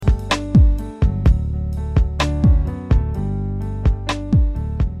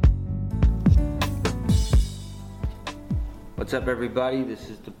What's up, everybody? This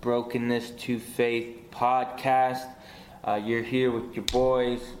is the Brokenness to Faith podcast. You're here with your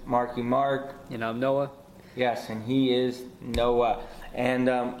boys, Marky Mark. And I'm Noah. Yes, and he is Noah. And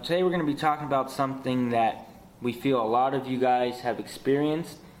today we're going to be talking about something that we feel a lot of you guys have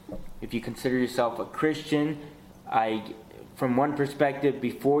experienced. If you consider yourself a Christian, from one perspective,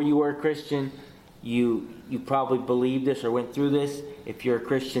 before you were a Christian, you probably believed this or went through this. If you're a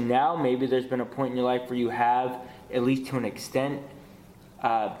Christian now, maybe there's been a point in your life where you have, at least to an extent,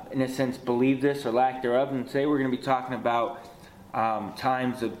 in a sense, believed this or lack thereof. And today we're going to be talking about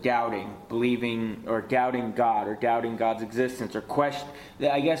times of doubting, believing or doubting God or doubting God's existence or question.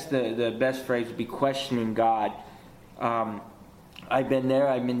 I guess the best phrase would be questioning God. I've been there.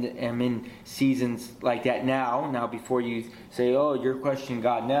 I'm in seasons like that now. Now, before you say, "Oh, you're questioning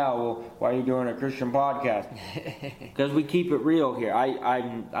God now," well, why are you doing a Christian podcast? Because we keep it real here.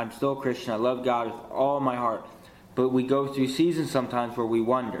 I'm still a Christian. I love God with all my heart, but we go through seasons sometimes where we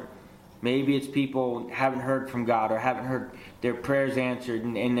wonder. Maybe it's people haven't heard from God or haven't heard their prayers answered,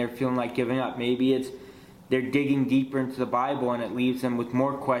 and they're feeling like giving up. Maybe it's they're digging deeper into the Bible, and it leaves them with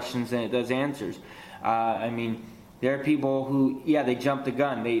more questions than it does answers. There are people who, they jump the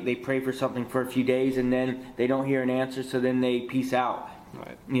gun. They pray for something for a few days, and then they don't hear an answer, so then they peace out.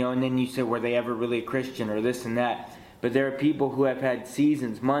 Right. And then you say, were they ever really a Christian or this and that? But there are people who have had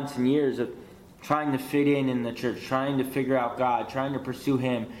seasons, months, and years of trying to fit in the church, trying to figure out God, trying to pursue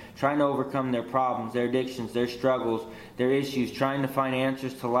Him, trying to overcome their problems, their addictions, their struggles, their issues, trying to find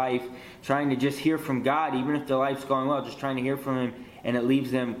answers to life, trying to just hear from God, even if their life's going well, just trying to hear from Him, and it leaves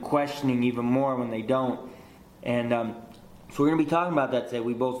them questioning even more when they don't. And so we're going to be talking about that today.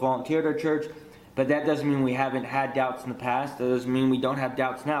 We both volunteered at our church, but that doesn't mean we haven't had doubts in the past. That doesn't mean we don't have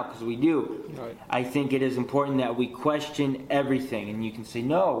doubts now, because we do. Right. I think it is important that we question everything. And you can say,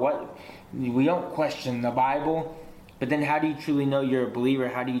 no, what? We don't question the Bible. But then how do you truly know you're a believer?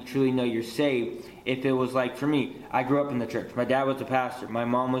 How do you truly know you're saved? If it was like, for me, I grew up in the church. My dad was a pastor. My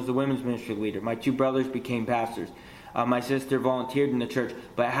mom was the women's ministry leader. My two brothers became pastors. My sister volunteered in the church.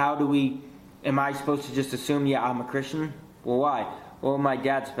 But am I supposed to just assume, I'm a Christian? Well, why? Well, my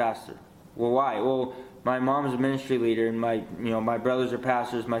dad's pastor. Well, why? Well, my mom's a ministry leader, and my brothers are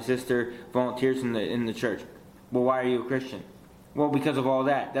pastors. My sister volunteers in the church. Well, why are you a Christian? Well, because of all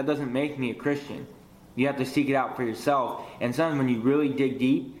that. That doesn't make me a Christian. You have to seek it out for yourself. And sometimes when you really dig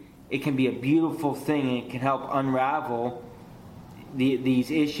deep, it can be a beautiful thing, and it can help unravel these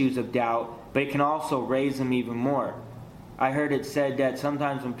issues of doubt, but it can also raise them even more. I heard it said that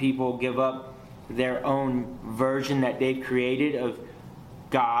sometimes when people give up their own version that they've created of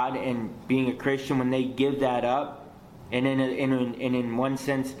God and being a Christian, when they give that up and in one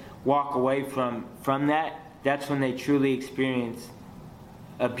sense walk away from that, that's when they truly experience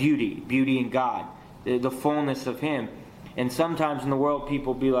a beauty in God, the fullness of Him. And sometimes in the world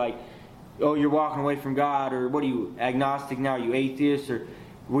people be like, oh, you're walking away from God, or what are you, agnostic now, are you atheist, or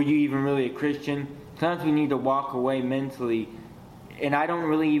were you even really a Christian? Sometimes we need to walk away mentally. And I don't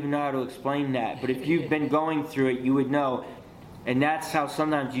really even know how to explain that. But if you've been going through it, you would know. And that's how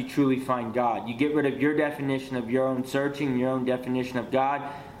sometimes you truly find God. You get rid of your definition of your own searching, your own definition of God.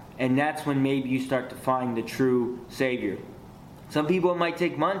 And that's when maybe you start to find the true Savior. Some people, it might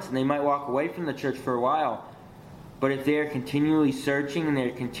take months, and they might walk away from the church for a while. But if they're continually searching and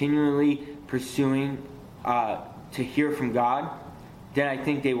they're continually pursuing to hear from God, then I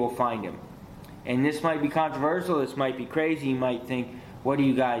think they will find Him. And this might be controversial, this might be crazy, you might think, what are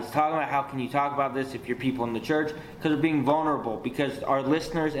you guys talking about? How can you talk about this if you're people in the church? Because we're being vulnerable, because our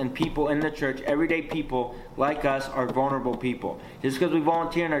listeners and people in the church, everyday people like us, are vulnerable people. Just because we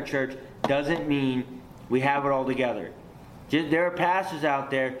volunteer in our church doesn't mean we have it all together. There are pastors out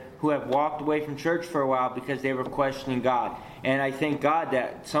there who have walked away from church for a while because they were questioning God. And I thank God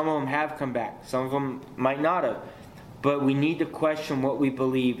that some of them have come back, some of them might not have. But we need to question what we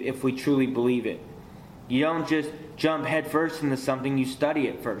believe if we truly believe it. You don't just jump headfirst into something, you study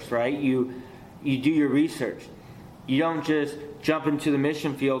it first, right? You do your research. You don't just jump into the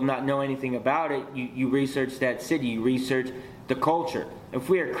mission field and not know anything about it. You research that city, you research the culture. If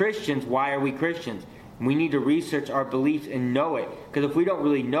we are Christians, why are we Christians? We need to research our beliefs and know it. Because if we don't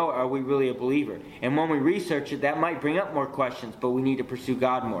really know it, are we really a believer? And when we research it, that might bring up more questions, but we need to pursue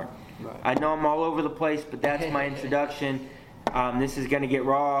God more. Right. I know I'm all over the place, but that's my introduction. This is going to get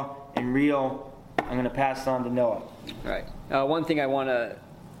raw and real. I'm going to pass it on to Noah. All right. One thing I want to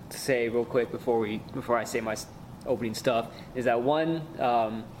say real quick before I say my opening stuff is that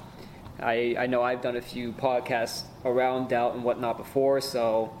I know I've done a few podcasts around doubt and whatnot before,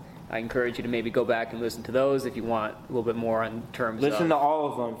 so I encourage you to maybe go back and listen to those if you want a little bit more on terms Listen to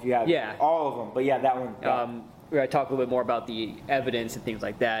all of them if you have. Yeah. All of them. But yeah, that one. I talk a little bit more about the evidence and things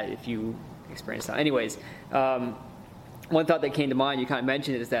like that if you experience that. Anyways, one thought that came to mind, you kind of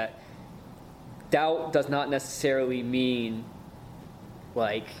mentioned it, is that doubt does not necessarily mean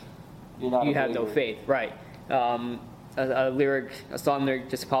like you have no faith, right? A song lyric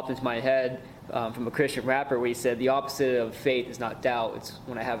just popped into my head from a Christian rapper where he said, the opposite of faith is not doubt, it's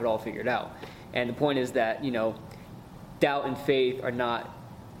when I have it all figured out. And the point is that, doubt and faith are not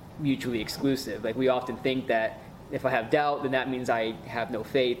mutually exclusive. Like, we often think that if I have doubt, then that means I have no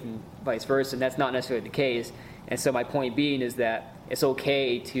faith, and vice versa, and that's not necessarily the case. And so my point being is that it's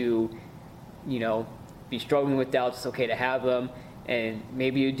okay to, be struggling with doubts. It's okay to have them, and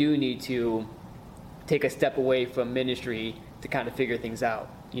maybe you do need to take a step away from ministry to kind of figure things out.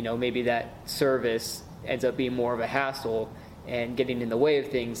 Maybe that service ends up being more of a hassle and getting in the way of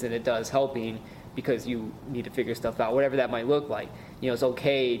things than it does helping, because you need to figure stuff out, whatever that might look like. It's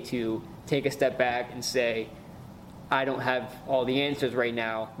okay to take a step back and say, I don't have all the answers right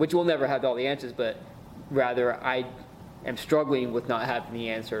now, which we'll never have all the answers, but rather I am struggling with not having the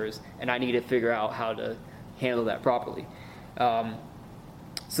answers, and I need to figure out how to handle that properly.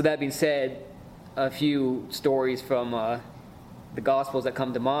 So that being said, a few stories from the Gospels that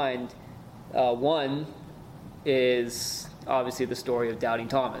come to mind. One is obviously the story of Doubting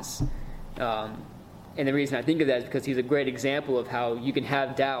Thomas. And the reason I think of that is because he's a great example of how you can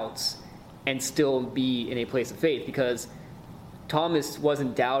have doubts and still be in a place of faith. Because Thomas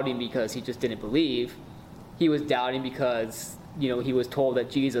wasn't doubting because he just didn't believe. He was doubting because, he was told that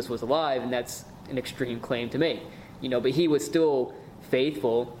Jesus was alive, and that's an extreme claim to make. But he was still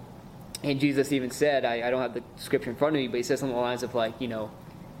faithful. And Jesus even said, I don't have the scripture in front of me, but he says something along the lines of like,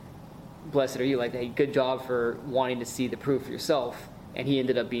 blessed are you, like, hey, good job for wanting to see the proof yourself. And he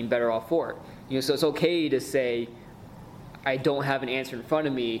ended up being better off for it. So it's okay to say, I don't have an answer in front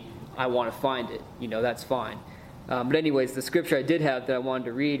of me, I want to find it. That's fine. But anyways, the scripture I did have that I wanted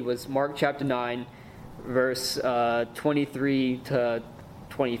to read was Mark chapter 9, verse 23 to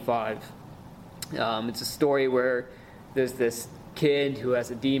 25. It's a story where there's this kid who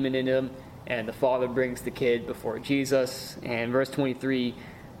has a demon in him, and the father brings the kid before Jesus. And verse 23,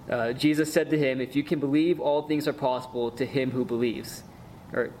 Jesus said to him, if you can believe, all things are possible to him who believes.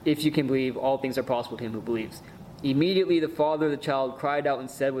 Or if you can believe, all things are possible to him who believes. Immediately the father of the child cried out and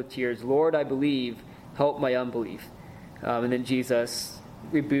said with tears, Lord, I believe, help my unbelief. And then Jesus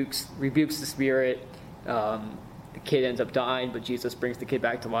rebukes the spirit. The kid ends up dying, but Jesus brings the kid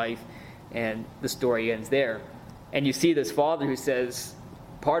back to life, and the story ends there. And you see this father who says,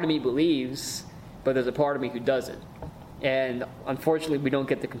 part of me believes, but there's a part of me who doesn't. And unfortunately, we don't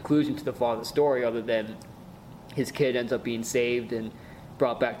get the conclusion to the father's story other than his kid ends up being saved and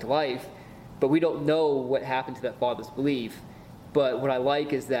brought back to life. But we don't know what happened to that father's belief. But what I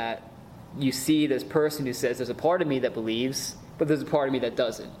like is that you see this person who says, there's a part of me that believes, but there's a part of me that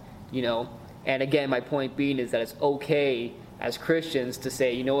doesn't, And again, my point being is that it's okay as Christians to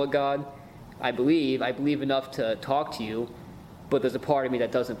say, you know what, God, I believe enough to talk to you, but there's a part of me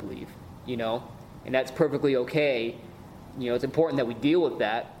that doesn't believe, And that's perfectly okay. It's important that we deal with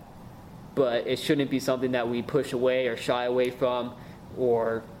that, but it shouldn't be something that we push away or shy away from,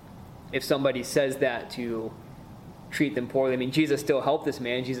 or if somebody says that, to treat them poorly. I mean, Jesus still helped this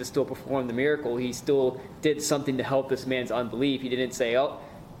man. Jesus still performed the miracle. He still did something to help this man's unbelief. He didn't say, oh,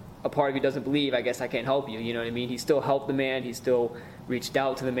 a part of you doesn't believe, I guess I can't help you. You know what I mean? He still helped the man. He still reached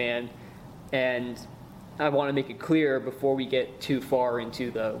out to the man. And I want to make it clear before we get too far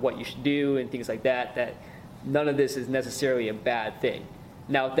into the what you should do and things like that, that none of this is necessarily a bad thing.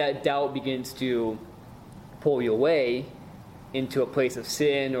 Now, if that doubt begins to pull you away into a place of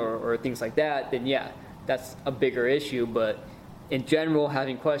sin or things like that, then yeah, that's a bigger issue. But in general,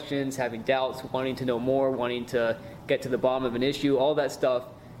 having questions, having doubts, wanting to know more, wanting to get to the bottom of an issue, all that stuff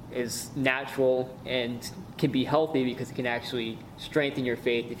is natural and can be healthy because it can actually strengthen your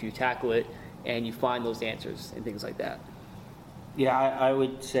faith if you tackle it and you find those answers and things like that. Yeah, I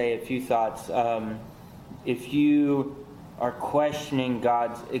would say a few thoughts. If you are questioning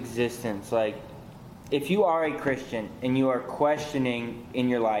God's existence, like if you are a Christian and you are questioning in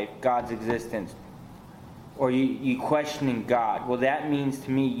your life God's existence, or you questioning God, well, that means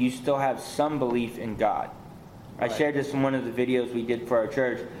to me you still have some belief in God. Right. I shared this in one of the videos we did for our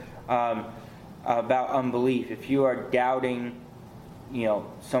church about unbelief. If you are doubting,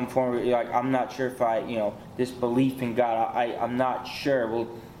 some form of, like, I'm not sure if this belief in God, I'm not sure. Well,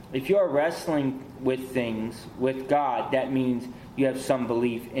 if you are wrestling with things with God, that means you have some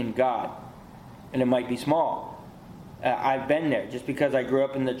belief in God. And it might be small. I've been there. Just because I grew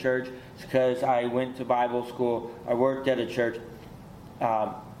up in the church, because I went to Bible school, I worked at a church,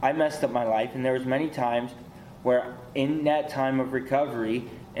 I messed up my life, and there was many times where in that time of recovery,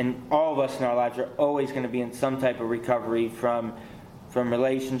 and all of us in our lives are always going to be in some type of recovery from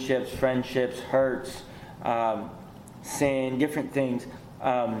relationships, friendships, hurts, sin, different things.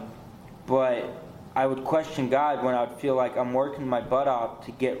 But I would question God when I would feel like I'm working my butt off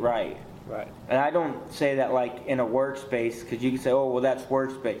to get right. Right. And I don't say that like in a workspace, because you can say, oh, well, that's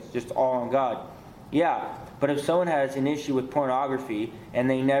workspace, just all on God. Yeah, but if someone has an issue with pornography and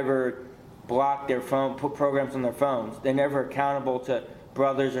they never block their phone, put programs on their phones, they're never accountable to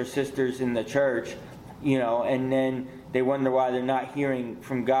brothers or sisters in the church, and then they wonder why they're not hearing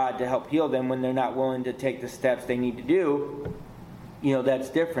from God to help heal them when they're not willing to take the steps they need to do, that's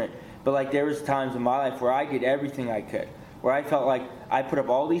different. But like there was times in my life where I did everything I could, where I felt like I put up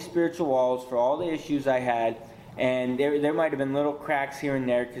all these spiritual walls for all the issues I had, and there might have been little cracks here and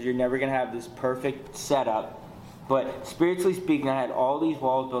there because you're never going to have this perfect setup. But spiritually speaking, I had all these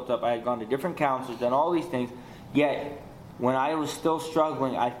walls built up. I had gone to different counselors, done all these things. Yet, when I was still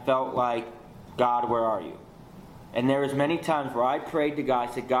struggling, I felt like, God, where are you? And there was many times where I prayed to God.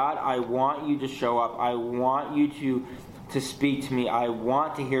 I said, God, I want you to show up. I want you to speak to me. I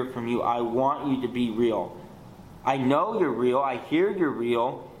want to hear from you. I want you to be real. I know you're real. I hear you're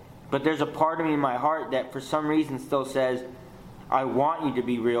real. But there's a part of me in my heart that for some reason still says, I want you to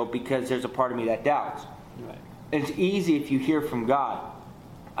be real, because there's a part of me that doubts. Right. It's easy if you hear from God.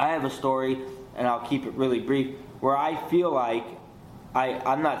 I have a story, and I'll keep it really brief, where I feel like,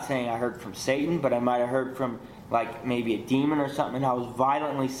 I'm not saying I heard from Satan, but I might have heard from like maybe a demon or something, and I was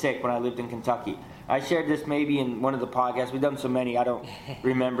violently sick when I lived in Kentucky. I shared this maybe in one of the podcasts. We've done so many, I don't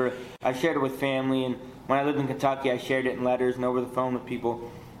remember. I shared it with family, and when I lived in Kentucky, I shared it in letters and over the phone with people.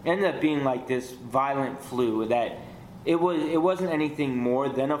 It ended up being like this violent flu that it wasn't anything more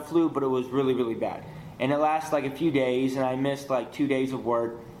than a flu, but it was really, really bad. And it lasted like a few days, and I missed like 2 days of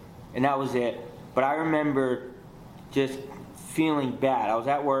work, and that was it. But I remember just feeling bad. I was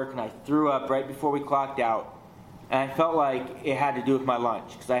at work, and I threw up right before we clocked out, and I felt like it had to do with my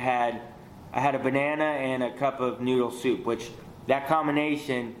lunch, because I had a banana and a cup of noodle soup, which that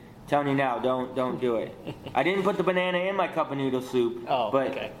combination, I'm telling you now, don't do it. I didn't put the banana in my cup of noodle soup, but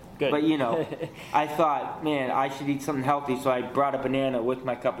okay. Good. But I thought, man, I should eat something healthy, so I brought a banana with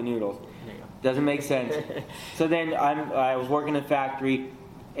my cup of noodles. There you go. Doesn't make sense. So then I was working in a factory,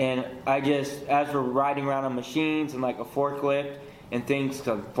 and as we're riding around on machines and like a forklift and things,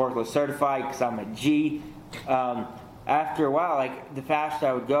 because I'm forklift certified, because I'm a G. After a while, like the faster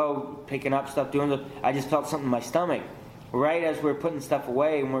I would go, picking up stuff, doing stuff, I just felt something in my stomach. Right as we were putting stuff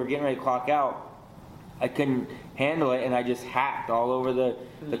away and we were getting ready to clock out, I couldn't handle it, and I just hacked all over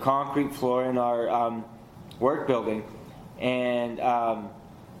the concrete floor in our work building. And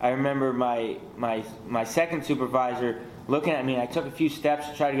I remember my second supervisor looking at me, and I took a few steps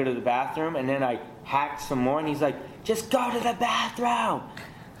to try to go to the bathroom, and then I hacked some more, and he's like, just go to the bathroom!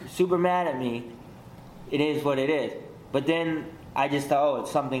 Super mad at me. It is what it is. But then I just thought, oh,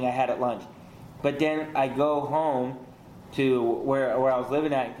 it's something I had at lunch. But then I go home to where I was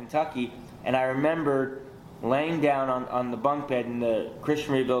living at in Kentucky, and I remember laying down on the bunk bed in the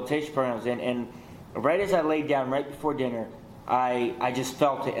Christian rehabilitation program I was in, and right as I laid down right before dinner, I just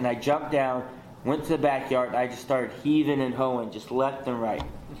felt it, and I jumped down, went to the backyard, and I just started heaving and hoeing just left and right.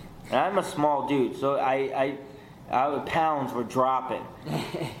 And I'm a small dude, so pounds were dropping.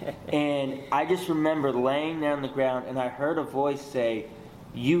 And I just remember laying there on the ground, and I heard a voice say,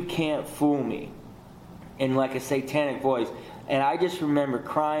 "You can't fool me," in like a satanic voice. And I just remember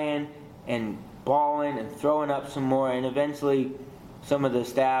crying and bawling and throwing up some more. And eventually some of the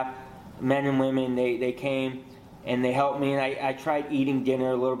staff, men and women, they came and they helped me. And I tried eating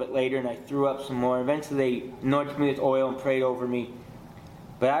dinner a little bit later, and I threw up some more. Eventually they anointed me with oil and prayed over me.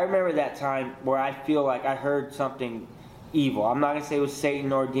 But I remember that time where I feel like I heard something evil. I'm not going to say it was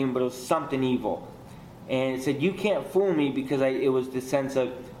Satan or a demon, but it was something evil. And it said, "You can't fool me," because it was the sense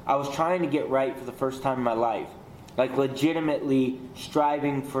of I was trying to get right for the first time in my life. Like legitimately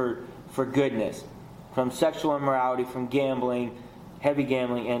striving for goodness. From sexual immorality, from gambling, heavy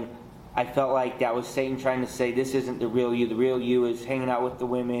gambling. And I felt like that was Satan trying to say, this isn't the real you. The real you is hanging out with the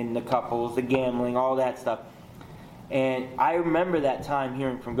women, the couples, the gambling, all that stuff. And I remember that time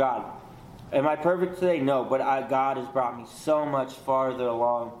hearing from God. Am I perfect today? No, but God has brought me so much farther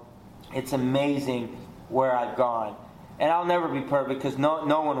along. It's amazing where I've gone. And I'll never be perfect, because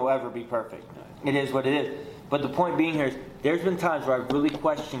no one will ever be perfect. It is what it is. But the point being here is, there's been times where I've really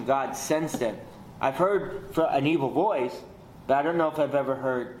questioned God since then. I've heard an evil voice, but I don't know if I've ever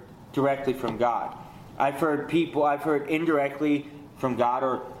heard directly from God. I've heard indirectly from God,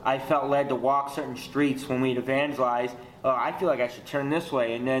 or I felt led to walk certain streets when we'd evangelize. Oh, I feel like I should turn this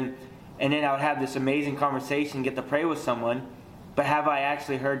way, and and then I would have this amazing conversation, get to pray with someone, but have I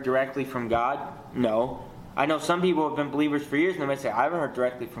actually heard directly from God? No. I know some people have been believers for years and they might say, I haven't heard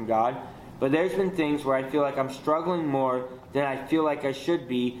directly from God. But there's been things where I feel like I'm struggling more than I feel like I should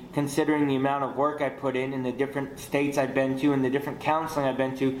be, considering the amount of work I put in the different states I've been to and the different counseling I've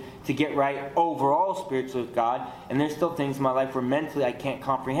been to get right overall spiritually with God. And there's still things in my life where mentally I can't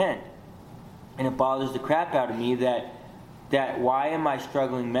comprehend. And it bothers the crap out of me that why am I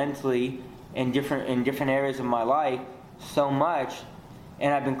struggling mentally in different areas of my life so much?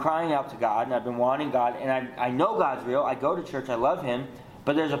 And I've been crying out to God, and I've been wanting God, and I know God's real. I go to church, I love Him,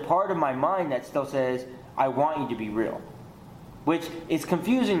 but there's a part of my mind that still says, I want you to be real. Which is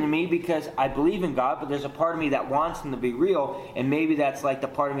confusing to me because I believe in God, but there's a part of me that wants Him to be real, and maybe that's like the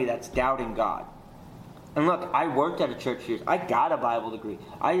part of me that's doubting God. And look, I worked at a church for years. I got a Bible degree.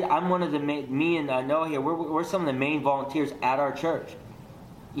 I'm one of the me and Noah here, we're some of the main volunteers at our church.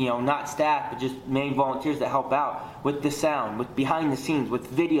 You know, not staff, but just main volunteers that help out with the sound, with behind the scenes,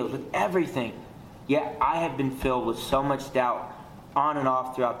 with videos, with everything. Yet I have been filled with so much doubt on and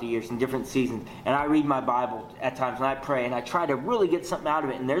off throughout the years in different seasons. And I read my Bible at times and I pray and I try to really get something out of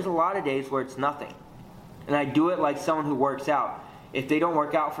it. And there's a lot of days where it's nothing. And I do it like someone who works out. If they don't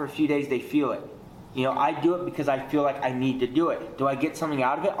work out for a few days, they feel it. You know, I do it because I feel like I need to do it. Do I get something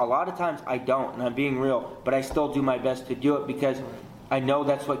out of it? A lot of times I don't, and I'm being real. But I still do my best to do it because I know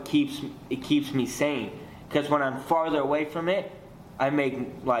that's what keeps me sane. Because when I'm farther away from it, I make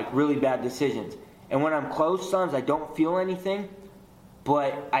like really bad decisions. And when I'm close, sometimes I don't feel anything,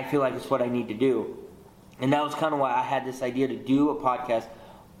 but I feel like it's what I need to do. And that was kind of why I had this idea to do a podcast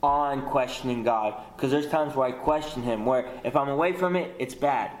on questioning God. Because there's times where I question Him, where if I'm away from it, it's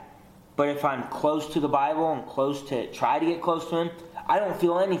bad. But if I'm close to the Bible and try to get close to Him, I don't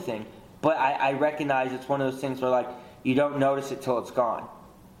feel anything. But I recognize it's one of those things where like, you don't notice it till it's gone.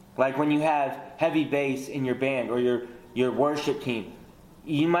 Like when you have heavy bass in your band or your worship team,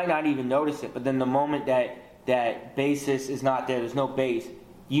 you might not even notice it. But then the moment that bassist is not there, there's no bass,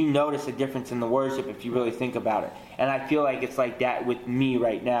 you notice a difference in the worship if you really think about it. And I feel like it's like that with me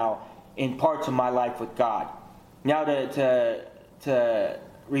right now in parts of my life with God. Now to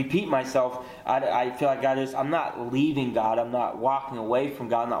repeat myself, I feel like I'm not leaving God. I'm not walking away from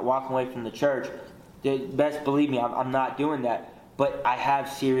God. I'm not walking away from the church. Best believe me, I'm not doing that. But I have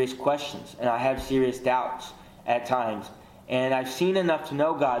serious questions and I have serious doubts at times. And I've seen enough to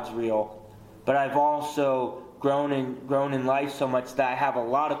know God's real, but I've also grown in life so much that I have a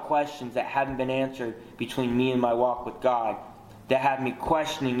lot of questions that haven't been answered between me and my walk with God that have me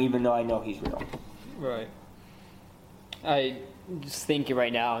questioning even though I know He's real. Right. I just thinking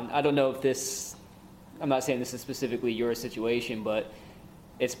right now, and I don't know if I'm not saying this is specifically your situation, but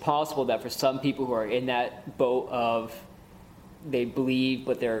it's possible that for some people who are in that boat of they believe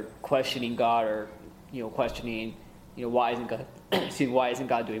but they're questioning God, or questioning why isn't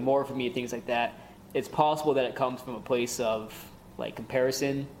God doing more for me, things like that. It's possible that it comes from a place of like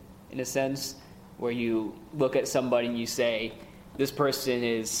comparison, in a sense, where you look at somebody and you say, this person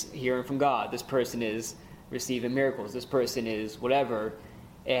is hearing from God, this person is receiving miracles, this person is whatever,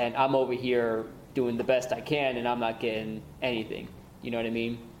 and I'm over here doing the best I can and I'm not getting anything. You know what I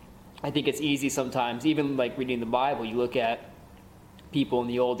mean? I think it's easy sometimes, even like reading the Bible, you look at people in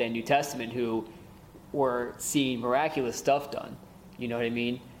the Old and New Testament who were seeing miraculous stuff done. You know what I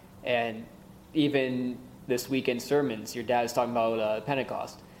mean? And even this weekend sermons, your dad's talking about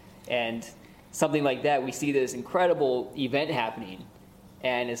Pentecost. And something like that, we see this incredible event happening.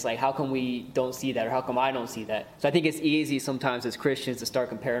 And it's like, how come we don't see that? Or how come I don't see that? So I think it's easy sometimes as Christians to start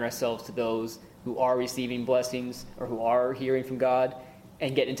comparing ourselves to those who are receiving blessings or who are hearing from God,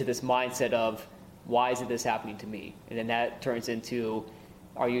 and get into this mindset of, why isn't this happening to me? And then that turns into,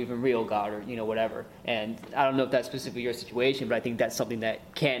 are you even real, God, or whatever. And I don't know if that's specifically your situation, but I think that's something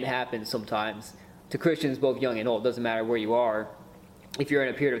that can happen sometimes to Christians, both young and old. It doesn't matter where you are. If you're in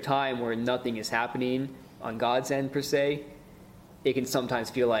a period of time where nothing is happening on God's end per se, it can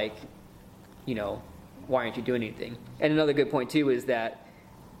sometimes feel like, why aren't you doing anything? And another good point too is that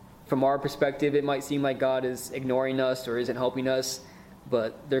from our perspective, it might seem like God is ignoring us or isn't helping us,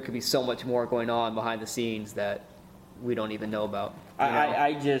 but there could be so much more going on behind the scenes that we don't even know about.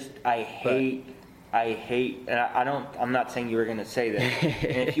 I hate, and I'm not saying you were going to say that.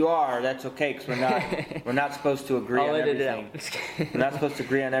 And if you are, that's okay, because we're not supposed to agree on everything. We're not supposed to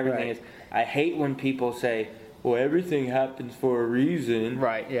agree on everything. Right. I hate when people say, well, everything happens for a reason.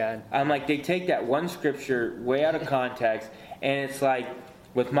 Right, yeah. I'm like, they take that one scripture way out of context, and it's like,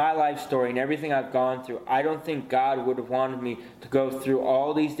 with my life story and everything I've gone through, I don't think God would have wanted me to go through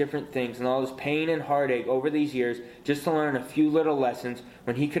all these different things and all this pain and heartache over these years just to learn a few little lessons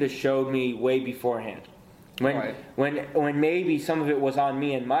when he could have showed me way beforehand. When maybe some of it was on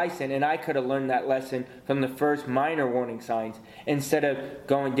me and my sin, and I could have learned that lesson from the first minor warning signs instead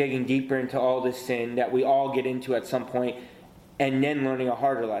of digging deeper into all this sin that we all get into at some point and then learning a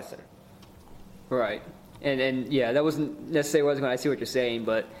harder lesson. Right. And yeah, that wasn't necessarily what I see what you're saying,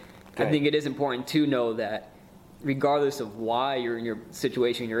 but I think it is important to know that regardless of why you're in your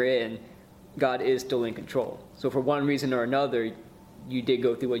situation you're in, God is still in control. So for one reason or another, you did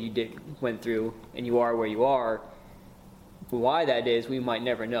go through what you went through, and you are where you are. Why that is, we might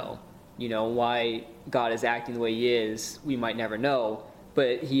never know. Why God is acting the way he is, we might never know,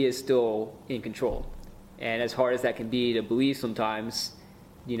 but he is still in control. And as hard as that can be to believe sometimes,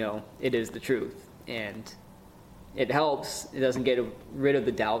 it is the truth. And it helps. It doesn't get rid of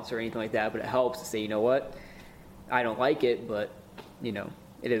the doubts or anything like that, but it helps to say, you know what? I don't like it, but,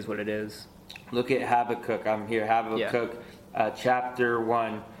 it is what it is. Look at Habakkuk. I'm here. Habakkuk, chapter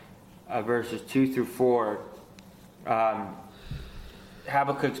 1, verses 2 through 4.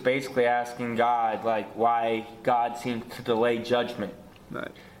 Habakkuk's basically asking God, why God seems to delay judgment.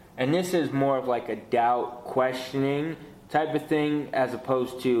 Right. And this is more of like a doubt, questioning type of thing, as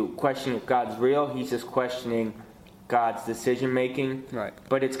opposed to questioning if God's real. He's just questioning God's decision making. Right.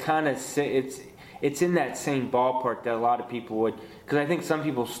 But it's kind of it's in that same ballpark that a lot of people would, because I think some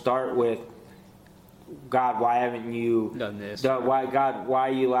people start with, God, why haven't you done this? Why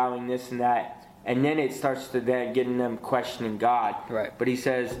are you allowing this and that? And then it starts to then getting them questioning God. Right. But he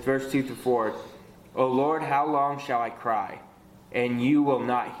says, verse 2 through 4, O Lord, how long shall I cry, and you will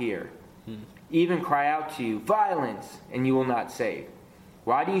not hear? Even cry out to you, violence, and you will not save.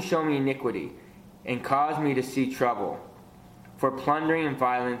 Why do you show me iniquity and cause me to see trouble? For plundering and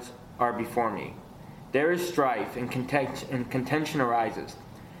violence are before me. There is strife and contention arises.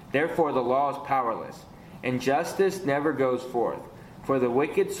 Therefore the law is powerless, and justice never goes forth. For the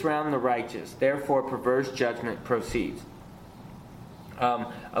wicked surround the righteous. Therefore perverse judgment proceeds. I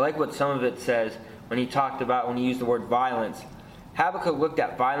like what some of it says when he used the word violence. Habakkuk looked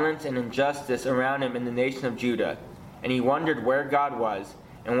at violence and injustice around him in the nation of Judah, and he wondered where God was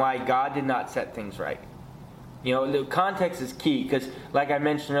and why God did not set things right. The context is key, because like I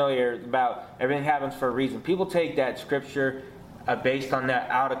mentioned earlier about everything happens for a reason. People take that scripture based on that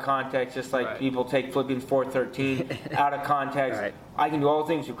out of context, just like people take Philippians 4:13 out of context. Right. I can do all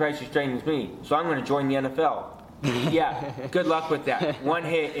things through Christ who strengthens me, so I'm going to join the NFL. Yeah, good luck with that. One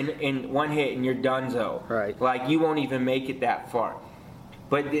hit and you're donezo. Right. You won't even make it that far.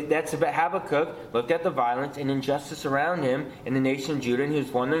 But that's about Habakkuk looked at the violence and injustice around him in the nation of Judah, and he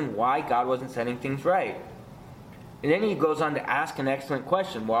was wondering why God wasn't setting things right. And then he goes on to ask an excellent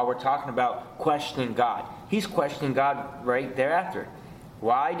question while we're talking about questioning God. He's questioning God right thereafter.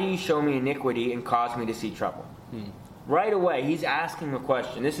 Why do you show me iniquity and cause me to see trouble? Right away, he's asking a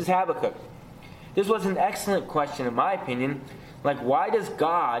question. This is Habakkuk. This was an excellent question, in my opinion. Why does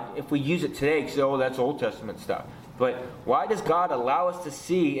God, if we use it today, say, oh, that's Old Testament stuff. But why does God allow us to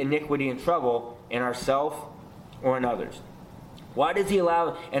see iniquity and trouble in ourselves or in others? Why does he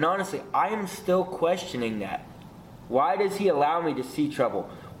allow, and honestly, I am still questioning that. Why does he allow me to see trouble?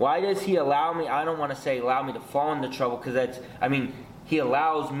 Why does he allow me, I don't want to say allow me to fall into trouble, because he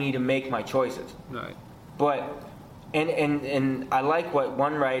allows me to make my choices. Right. But, and I like what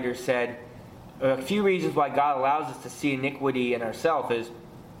one writer said, a few reasons why God allows us to see iniquity in ourselves is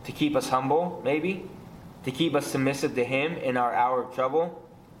to keep us humble, maybe, to keep us submissive to him in our hour of trouble,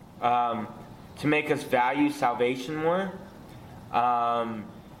 to make us value salvation more,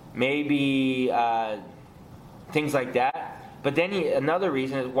 maybe things like that. But then another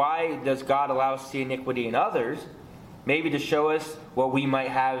reason is, why does God allow us to see iniquity in others? Maybe to show us what we might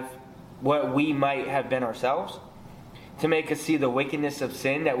have been ourselves, to make us see the wickedness of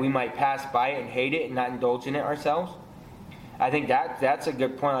sin, that we might pass by it and hate it and not indulge in it ourselves. I think that's a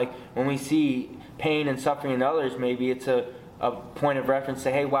good point. When we see pain and suffering in others, maybe it's a point of reference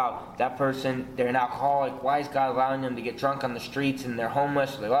to, hey, wow, that person, they're an alcoholic. Why is God allowing them to get drunk on the streets, and they're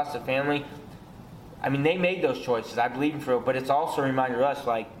homeless, or they lost their family? They made those choices. I believe in for it, but it's also a reminder to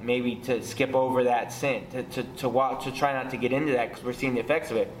us, maybe to skip over that sin, to try not to get into that, because we're seeing the effects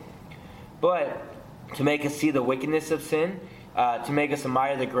of it. But to make us see the wickedness of sin, to make us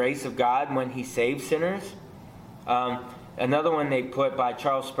admire the grace of God when he saves sinners. Another one they put by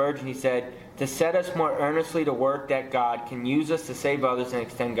Charles Spurgeon, he said, to set us more earnestly to work that God can use us to save others and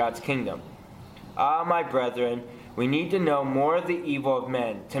extend God's kingdom. Ah, my brethren, we need to know more of the evil of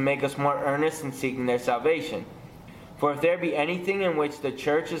men, to make us more earnest in seeking their salvation. For if there be anything in which the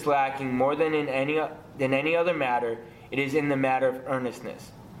church is lacking more than in any other matter, it is in the matter of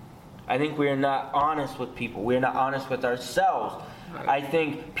earnestness. I think we are not honest with people. We are not honest with ourselves. Right. I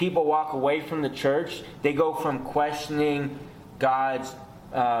think people walk away from the church. They go from questioning God's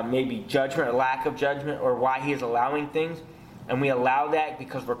maybe judgment or lack of judgment or why He is allowing things. And we allow that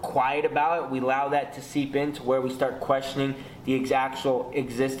because we're quiet about it. We allow that to seep into where we start questioning the actual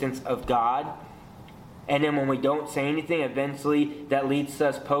existence of God. And then when we don't say anything, eventually that leads to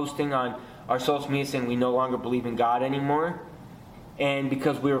us posting on our social media saying we no longer believe in God anymore. And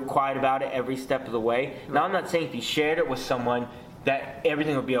because we were quiet about it every step of the way. Now, I'm not saying if you shared it with someone that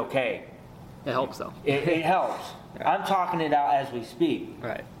everything would be okay. It helps, though. It helps. Right. I'm talking it out as we speak.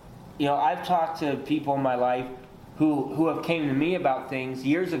 Right. I've talked to people in my life who have came to me about things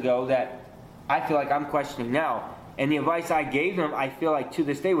years ago that I feel like I'm questioning now. And the advice I gave them, I feel like to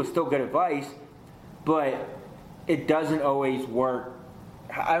this day was still good advice, but it doesn't always work.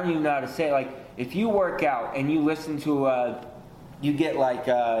 I don't even know how to say it. Like, if you work out and you listen to you get like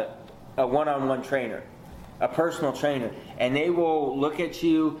a one-on-one trainer, a personal trainer, and they will look at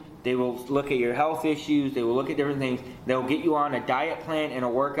you, they will look at your health issues, they will look at different things, they'll get you on a diet plan and a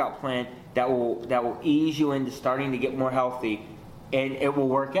workout plan that will ease you into starting to get more healthy, and it will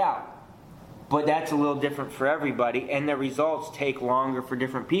work out. But that's a little different for everybody, and the results take longer for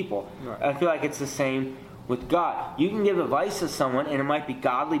different people. Right. I feel like it's the same with God. You can give advice to someone, and it might be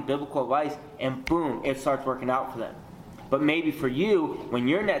godly, biblical advice, and boom, it starts working out for them. But maybe for you, when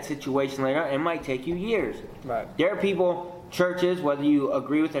you're in that situation later on, it might take you years. Right. There are people, churches, whether you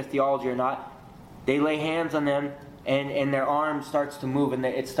agree with their theology or not, they lay hands on them, and their arm starts to move, and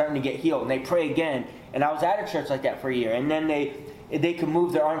it's starting to get healed, and they pray again. And I was at a church like that for a year, and then they could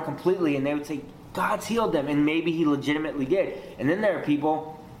move their arm completely, and they would say, God's healed them, and maybe He legitimately did. And then there are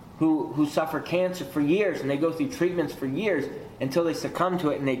people who suffer cancer for years, and they go through treatments for years until they succumb to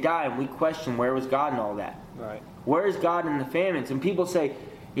it and they die, and we question where was God in all that. Right. Where is God in the famines? And people say,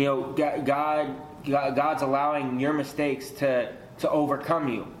 God's allowing your mistakes to overcome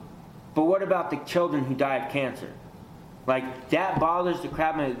you. But what about the children who die of cancer? Like, that bothers the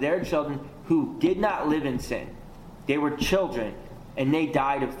crap out of their children who did not live in sin. They were children, and they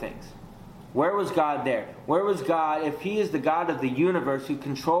died of things. Where was God there? Where was God if He is the God of the universe who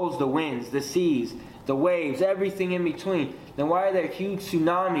controls the winds, the seas, the waves, everything in between? Then why are there huge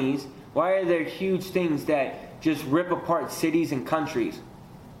tsunamis? Why are there huge things that just rip apart cities and countries?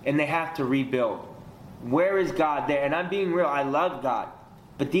 And they have to rebuild. Where is God there? And I'm being real. I love God.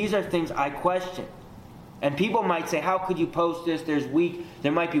 But these are things I question. And people might say, how could you post this?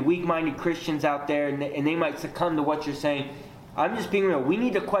 There might be weak-minded Christians out there, and they might succumb to what you're saying. I'm just being real. We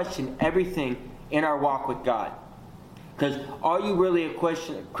need to question everything in our walk with God. Because are you really a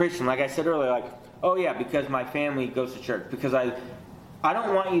Christian? Like I said earlier, like, oh yeah, because my family goes to church. Because I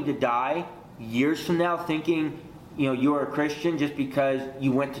don't want you to die years from now thinking, you're a Christian just because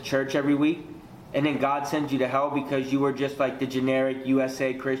you went to church every week. And then God sends you to hell because you were just like the generic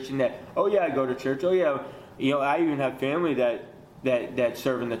USA Christian that, oh yeah, I go to church. Oh yeah, I even have family that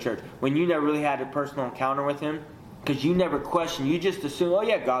serve in the church. When you never really had a personal encounter with Him, because you never questioned, you just assume, oh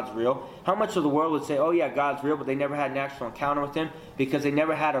yeah, God's real. How much of the world would say, oh yeah, God's real, but they never had an actual encounter with Him because they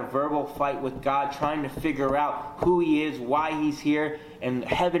never had a verbal fight with God trying to figure out who He is, why He's here, and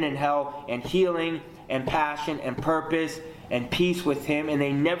heaven and hell, and healing, and passion, and purpose, and peace with Him, and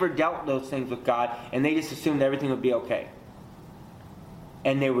they never dealt those things with God, and they just assumed everything would be okay.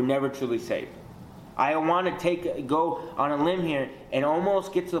 And they were never truly saved. I want to go on a limb here and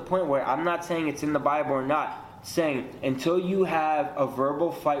almost get to the point where I'm not saying it's in the Bible or not, saying until you have a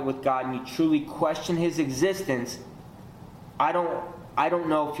verbal fight with God and you truly question His existence, I don't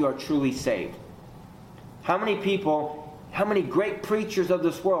know if you are truly saved. How many great preachers of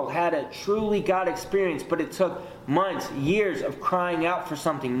this world had a truly God experience, but it took months, years of crying out for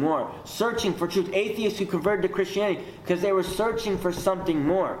something more, searching for truth. Atheists who converted to Christianity because they were searching for something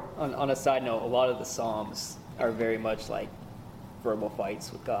more. On a side note, a lot of the Psalms are very much like verbal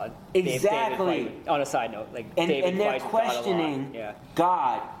fights with God. Exactly. On a side note, like David and they're questioning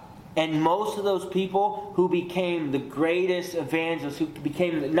God. And most of those people who became the greatest evangelists, who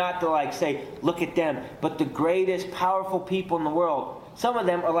became not to like say, look at them, but the greatest powerful people in the world, some of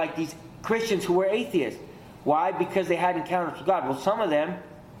them are like these Christians who were atheists. Why? Because they had encounters with God. Well, some of them,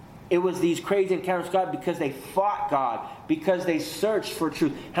 it was these crazy encounters with God because they fought God, because they searched for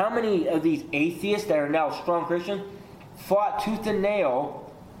truth. How many of these atheists that are now strong Christians fought tooth and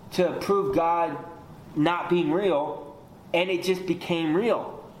nail to prove God not being real, and it just became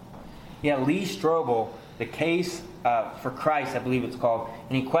real? Yeah, Lee Strobel the case for Christ, I believe it's called,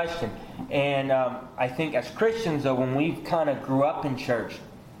 and he questioned. And I think as Christians, though, when we kind of grew up in church,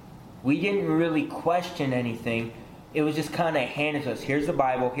 we didn't really question anything. It was just kind of handed to us. Here's the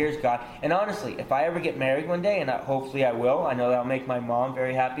Bible. Here's God. And honestly, if I ever get married one day, and hopefully I will, I know that'll make my mom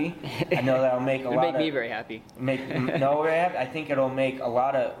very happy. I know that'll make make me very happy. Very happy. I think it'll make a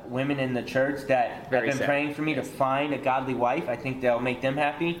lot of women in the church that have been praying for me to find a godly wife. I think that'll make them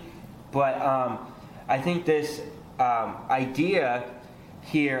happy. But I think this idea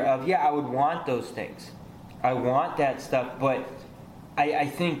here of, I would want those things. I want that stuff. But I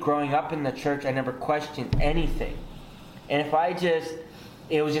think growing up in the church, I never questioned anything. And if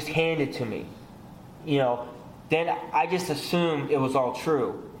it was just handed to me, then I just assumed it was all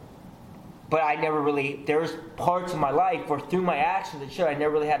true. But I never really, there was parts of my life where through my actions it showed I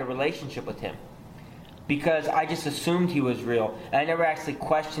never really had a relationship with him. Because I just assumed he was real. And I never actually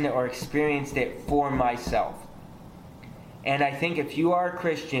questioned it or experienced it for myself. And I think if you are a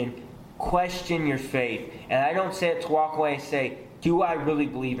Christian, question your faith. And I don't say it to walk away and say, do I really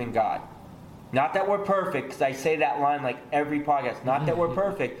believe in God? Not that we're perfect, because I say that line like every podcast. Not that we're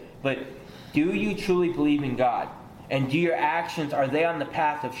perfect, but do you truly believe in God? And do your actions, are they on the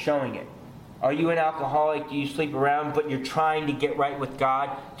path of showing it? Are you an alcoholic? Do you sleep around, but you're trying to get right with God?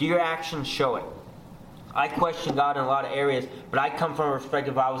 Do your actions show it? I question God in a lot of areas, but I come from a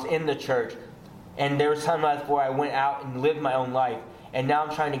perspective I was in the church, and there was times where I went out and lived my own life, and now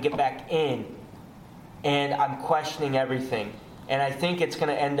I'm trying to get back in, and I'm questioning everything. And I think it's going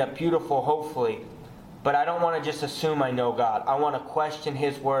to end up beautiful, hopefully. But I don't want to just assume I know God. I want to question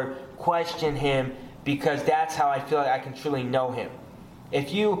His Word, question Him, because that's how I feel like I can truly know Him.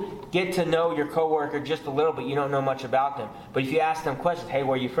 If you get to know your coworker just a little bit, you don't know much about them. But if you ask them questions, hey,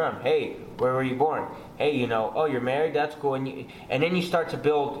 where are you from? Hey, where were you born? Hey, oh, you're married? That's cool. And then you start to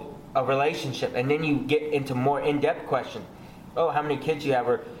build a relationship. And then you get into more in-depth questions. Oh, how many kids you have?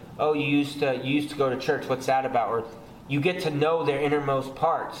 Or, oh, you used to go to church. What's that about? Or you get to know their innermost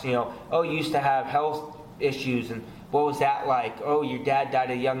parts. Oh, you used to have health issues, and what was that like? Oh, your dad died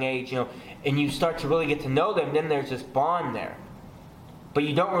at a young age, and you start to really get to know them. Then there's this bond there. But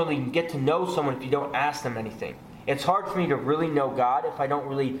you don't really get to know someone if you don't ask them anything. It's hard for me to really know God if I don't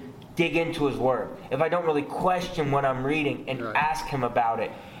really dig into His Word. If I don't really question what I'm reading and ask Him about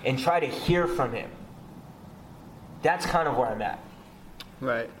it and try to hear from Him. That's kind of where I'm at.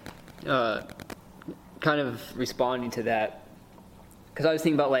 Right. Kind of responding to that, because I was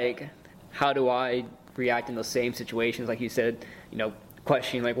thinking about how do I react in those same situations, like you said,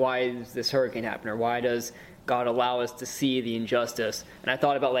 questioning why is this hurricane happen, or why does God allow us to see the injustice? And I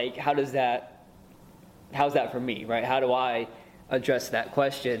thought about how's that for me, right? How do I address that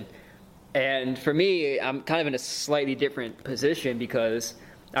question? And for me, I'm kind of in a slightly different position, because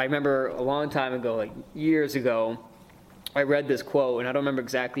I remember a long time ago, years ago, I read this quote, and I don't remember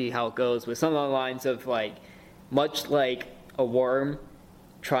exactly how it goes, but something along the lines of much like a worm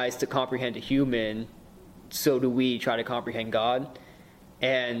tries to comprehend a human, so do we try to comprehend God.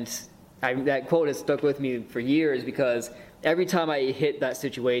 And that quote has stuck with me for years, because every time I hit that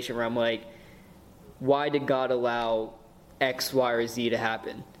situation where I'm like, why did God allow X, Y, or Z to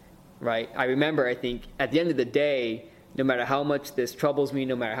happen? Right? I remember, I think, at the end of the day, no matter how much this troubles me,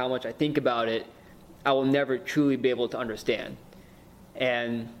 no matter how much I think about it, I will never truly be able to understand.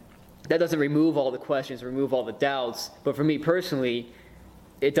 And that doesn't remove all the questions, remove all the doubts, but for me personally,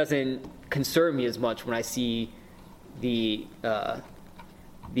 it doesn't concern me as much when I see these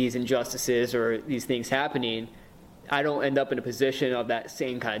injustices or these things happening. I don't end up in a position of that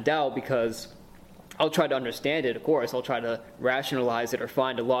same kind of doubt, because I'll try to understand it, of course. I'll try to rationalize it or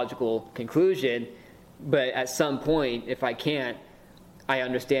find a logical conclusion, but at some point, if I can't, I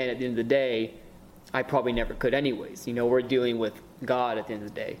understand at the end of the day, I probably never could anyways. We're dealing with God at the end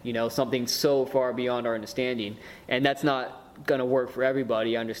of the day. Something so far beyond our understanding. And that's not going to work for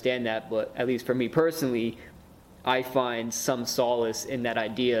everybody, I understand that, but at least for me personally, I find some solace in that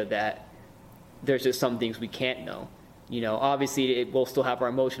idea that there's just some things we can't know. Obviously we'll still have our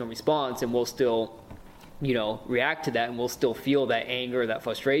emotional response, and we'll still, react to that, and we'll still feel that anger, that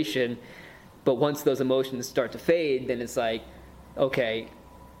frustration. But once those emotions start to fade, then it's okay,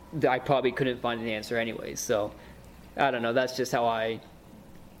 I probably couldn't find an answer anyways. So, I don't know. That's just how I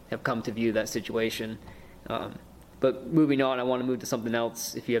have come to view that situation. But moving on, I want to move to something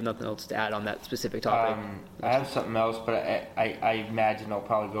else, if you have nothing else to add on that specific topic. I have something else, but I imagine I'll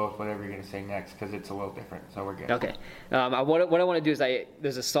probably go with whatever you're going to say next, because it's a little different, so we're good. Okay. What I want to do is,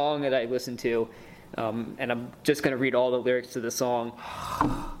 there's a song that I listen to And I'm just going to read all the lyrics to the song.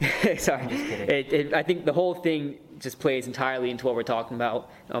 Sorry. I think the whole thing just plays entirely into what we're talking about.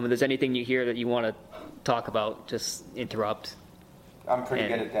 If there's anything you hear that you want to talk about, just interrupt. I'm pretty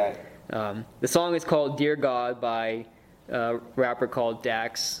good at that. The song is called Dear God by a rapper called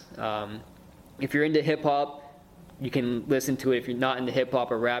Dax. If you're into hip-hop, you can listen to it. If you're not into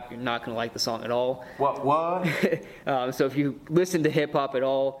hip-hop or rap, you're not going to like the song at all. What? So if you listen to hip-hop at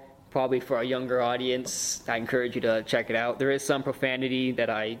all, probably for a younger audience, I encourage you to check it out. There is some profanity that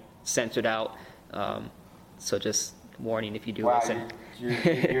I censored out, so just warning if you do listen.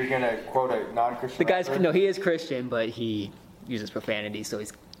 You're going to quote a non-Christian The guy's, rapper? no, he is Christian, but he uses profanity, so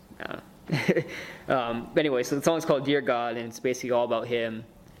he's, I don't know. But anyway, so the song's called Dear God, and it's basically all about him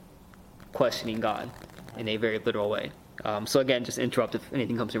questioning God in a very literal way. So again, just interrupt if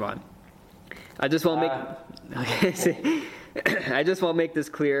anything comes to your mind. I just want to make this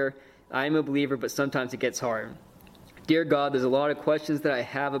clear. I am a believer, but sometimes it gets hard. Dear God, there's a lot of questions that I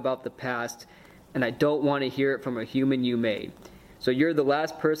have about the past, and I don't want to hear it from a human you made. So you're the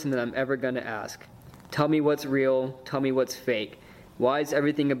last person that I'm ever going to ask. Tell me what's real. Tell me what's fake. Why is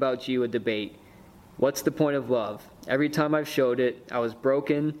everything about you a debate? What's the point of love? Every time I've showed it, I was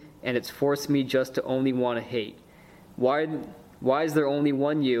broken, and it's forced me just to only want to hate. Why is there only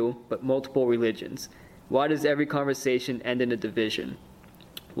one you, but multiple religions? Why does every conversation end in a division?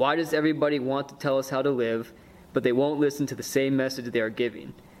 Why does everybody want to tell us how to live, but they won't listen to the same message they are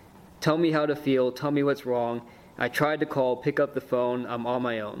giving? Tell me how to feel, tell me what's wrong. I tried to call, pick up the phone, I'm on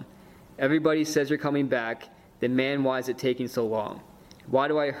my own. Everybody says you're coming back, then man, why is it taking so long? Why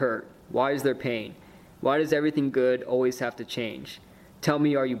do I hurt? Why is there pain? Why does everything good always have to change? Tell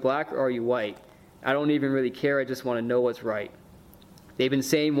me, are you black or are you white? I don't even really care, I just want to know what's right. They've been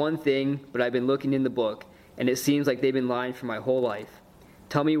saying one thing, but I've been looking in the book, and it seems like they've been lying for my whole life.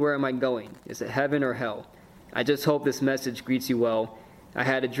 Tell me, where am I going? Is it heaven or hell? I just hope this message greets you well. I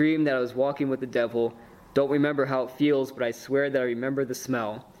had a dream that I was walking with the devil. Don't remember how it feels, but I swear that I remember the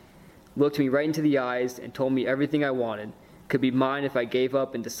smell. Looked me right into the eyes and told me everything I wanted could be mine if I gave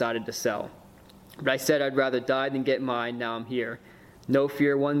up and decided to sell. But I said I'd rather die than get mine, now I'm here. No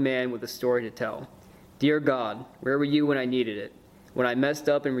fear, one man with a story to tell. Dear God, where were you when I needed it? When I messed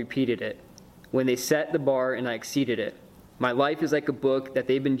up and repeated it? When they set the bar and I exceeded it? My life is like a book that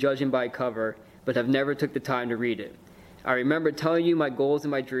they've been judging by cover, but have never took the time to read it. I remember telling you my goals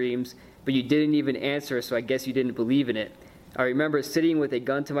and my dreams, but you didn't even answer, so I guess you didn't believe in it. I remember sitting with a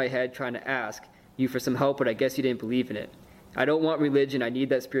gun to my head trying to ask you for some help, but I guess you didn't believe in it. I don't want religion, I need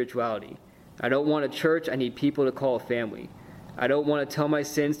that spirituality. I don't want a church, I need people to call a family. I don't want to tell my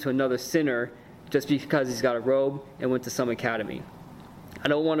sins to another sinner just because he's got a robe and went to some academy. I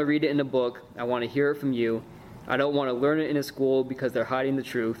don't want to read it in a book, I want to hear it from you. I don't want to learn it in a school because they're hiding the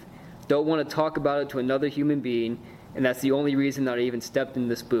truth. Don't want to talk about it to another human being, and that's the only reason that I even stepped in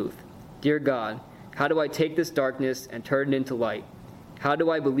this booth. Dear God, how do I take this darkness and turn it into light? How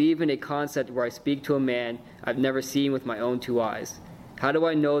do I believe in a concept where I speak to a man I've never seen with my own two eyes? How do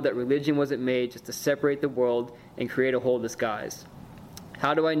I know that religion wasn't made just to separate the world and create a whole disguise?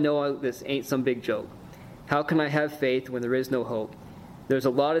 How do I know this ain't some big joke? How can I have faith when there is no hope? There's a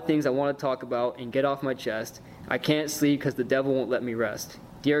lot of things I want to talk about and get off my chest. I can't sleep because the devil won't let me rest.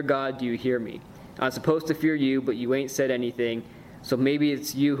 Dear God, do you hear me? I'm supposed to fear you, but you ain't said anything, so maybe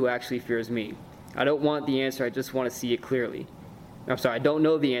it's you who actually fears me. I don't want the answer, I just want to see it clearly. I don't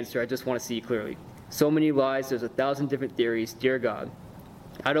know the answer, I just want to see it clearly. So many lies, there's 1,000 different theories. Dear God,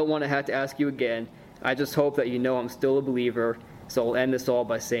 I don't want to have to ask you again. I just hope that you know I'm still a believer, so I'll end this all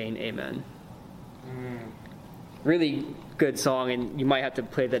by saying amen. Really good song, and you might have to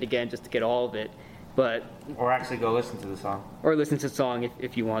play that again just to get all of it. Or actually go listen to the song. Or listen to the song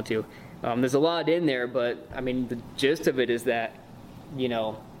if you want to. There's a lot in there, but I mean, the gist of it is that,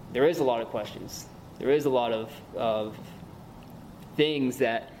 there is a lot of questions. There is a lot of things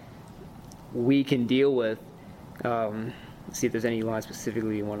that we can deal with. Let's see if there's any line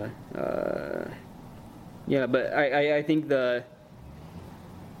specifically you want to. But I think the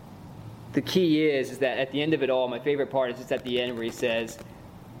key is that at the end of it all, my favorite part is just at the end where he says,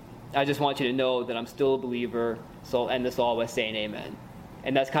 I just want you to know that I'm still a believer, so I'll end this all by saying amen.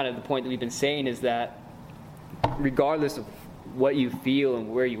 And that's kind of the point that we've been saying, is that regardless of what you feel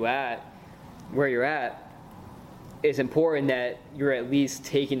and where you're at, it's important that you're at least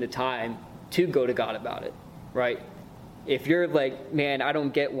taking the time to go to God about it, right? If you're like, man, I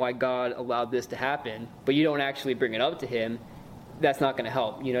don't get why God allowed this to happen, but you don't actually bring it up to him, that's not going to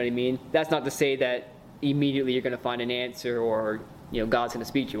help, you know what I mean? That's not to say that immediately you're going to find an answer or, God's going to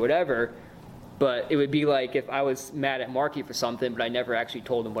speak to you, whatever. But it would be like if I was mad at Marky for something, but I never actually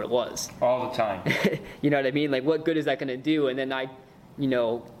told him what it was. All the time. You know what I mean? Like, what good is that going to do? And then I,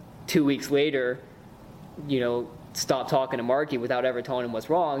 2 weeks later, stop talking to Marky without ever telling him what's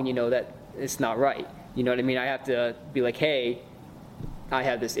wrong. That it's not right. You know what I mean? I have to be like, hey, I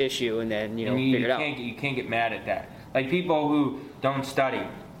have this issue, and then figure it out. You can't get mad at that. Like people who don't study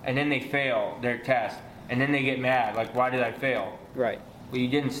and then they fail their test and then they get mad. Like, why did I fail? Right. Well, you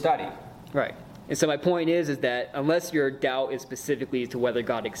didn't study. Right. And so my point is that unless your doubt is specifically to whether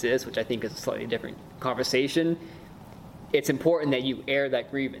God exists, which I think is a slightly different conversation, it's important that you air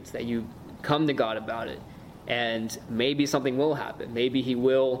that grievance, that you come to God about it, and maybe something will happen. Maybe He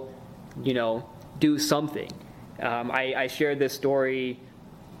will, do something. I shared this story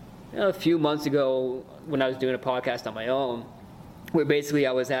a few months ago when I was doing a podcast on my own, where basically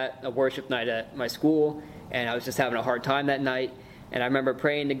I was at a worship night at my school, and I was just having a hard time that night. And I remember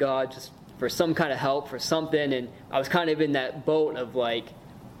praying to God just for some kind of help, for something, and I was kind of in that boat of like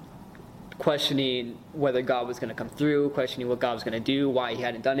questioning whether God was going to come through, questioning what God was going to do, why He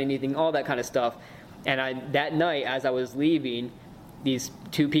hadn't done anything, all that kind of stuff. And that night, as I was leaving, these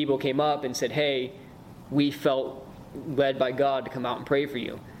two people came up and said, hey, we felt led by God to come out and pray for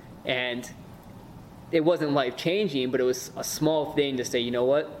you. And it wasn't life-changing, but it was a small thing to say, you know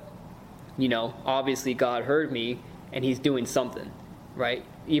what? Obviously God heard me, and He's doing something, right?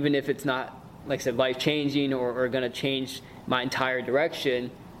 Even if it's not, like I said, life-changing or going to change my entire direction,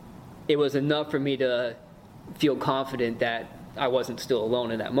 it was enough for me to feel confident that I wasn't still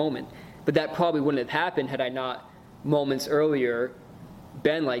alone in that moment. But that probably wouldn't have happened had I not, moments earlier,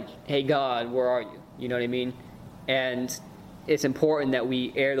 been like, hey, God, where are you? You know what I mean? And it's important that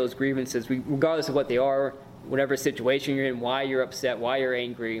we air those grievances, regardless of what they are, whatever situation you're in, why you're upset, why you're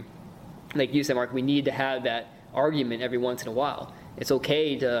angry. Like you said, Mark, we need to have that argument every once in a while. It's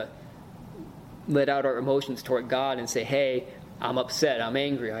okay to let out our emotions toward God and say, hey, I'm upset, I'm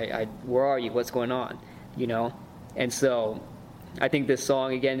angry, where are you, what's going on, And so I think this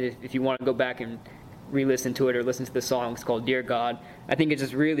song, again, if you want to go back and re-listen to it or listen to the song, it's called Dear God. I think it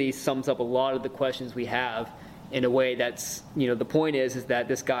just really sums up a lot of the questions we have in a way that's, the point is that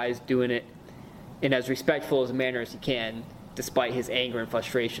this guy is doing it in as respectful as a manner as he can, despite his anger and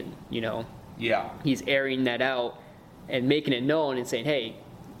frustration, Yeah. He's airing that out and making it known and saying, hey,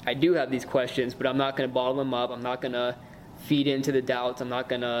 I do have these questions, but I'm not going to bottle them up. I'm not going to feed into the doubts. I'm not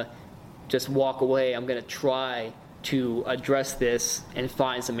going to just walk away. I'm going to try to address this and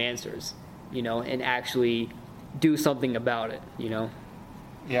find some answers, and actually do something about it,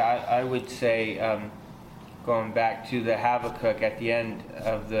 Yeah, I would say, going back to the Habakkuk at the end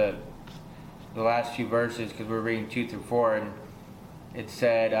of the last few verses, because we're reading 2 through 4, and it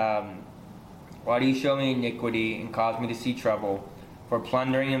said, why do you show me iniquity and cause me to see trouble? For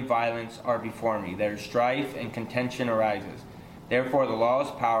plundering and violence are before me. There is strife and contention arises. Therefore the law is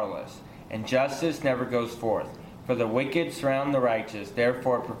powerless, and justice never goes forth. For the wicked surround the righteous,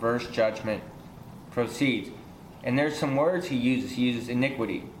 therefore perverse judgment proceeds. And there's some words he uses. He uses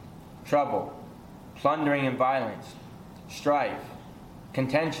iniquity, trouble, plundering and violence, strife,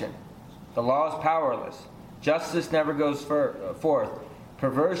 contention. The law is powerless. Justice never goes forth.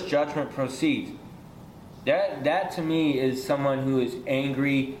 Perverse judgment proceeds. That to me is someone who is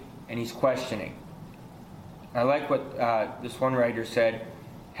angry and he's questioning. I like what this one writer said.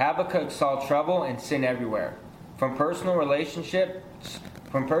 Habakkuk saw trouble and sin everywhere, from personal relationships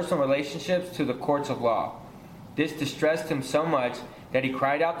to the courts of law. This distressed him so much that he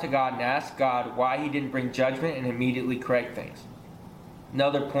cried out to God and asked God why He didn't bring judgment and immediately correct things.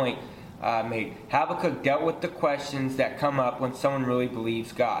 Another point made. Habakkuk dealt with the questions that come up when someone really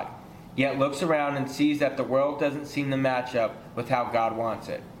believes God, yet looks around and sees that the world doesn't seem to match up with how God wants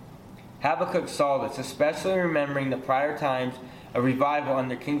it. Habakkuk saw this, especially remembering the prior times of revival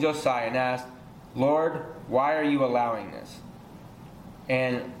under King Josiah, and asked, Lord, why are you allowing this?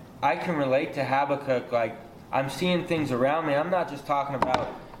 And I can relate to Habakkuk, like, I'm seeing things around me. I'm not just talking about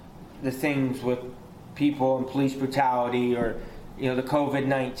the things with people and police brutality or, the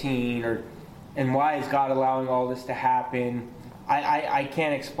COVID-19 and why is God allowing all this to happen. I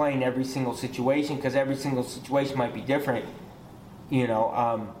can't explain every single situation because every single situation might be different,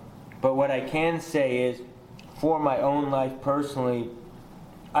 but what I can say is, for my own life personally,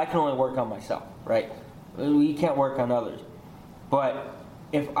 I can only work on myself, right? You can't work on others. But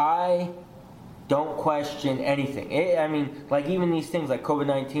if I don't question anything, like even these things like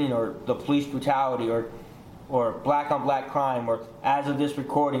COVID-19 or the police brutality or black on black crime, or as of this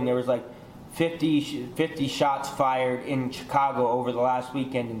recording, there was like 50 shots fired in Chicago over the last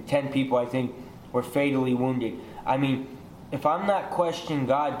weekend, and 10 people, I think, were fatally wounded. if I'm not questioning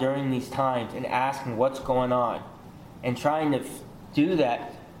God during these times and asking what's going on and trying to do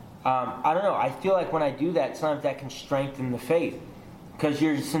that, I don't know. I feel like when I do that, sometimes that can strengthen the faith because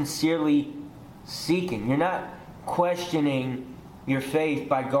you're sincerely seeking. You're not questioning your faith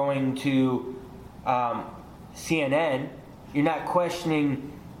by going to CNN. You're not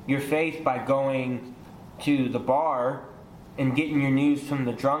questioning your faith by going to the bar and getting your news from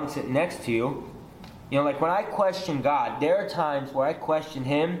the drunk sitting next to you. You know, like when I question God, there are times where I question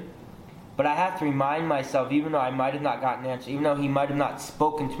Him, but I have to remind myself, even though I might have not gotten an answer, even though He might have not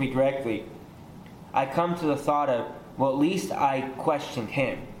spoken to me directly, I come to the thought of, well, at least I questioned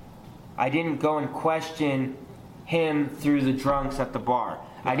Him. I didn't go and question Him through the drunks at the bar.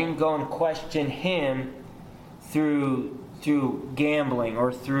 I didn't go and question Him through gambling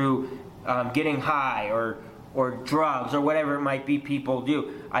or through getting high or drugs or whatever it might be people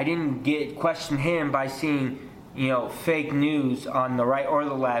do. I didn't question Him by seeing, fake news on the right or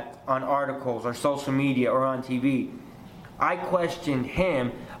the left, on articles or social media or on TV. I questioned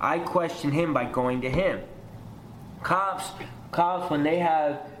Him. I questioned Him by going to Him. Cops, when they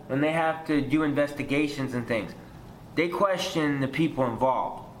have to do investigations and things, they question the people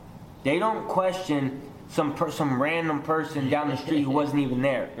involved. They don't question some random person down the street who wasn't even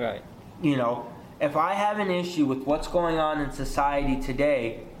there. Right. If I have an issue with what's going on in society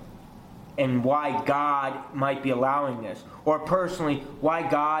today and why God might be allowing this, or personally, why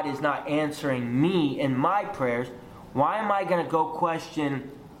God is not answering me in my prayers, why am I going to go question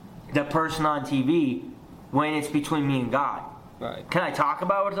the person on TV when it's between me and God? Right. Can I talk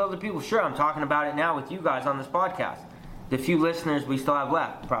about it with other people? Sure, I'm talking about it now with you guys on this podcast. The few listeners we still have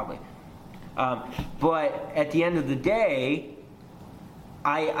left, probably. But at the end of the day,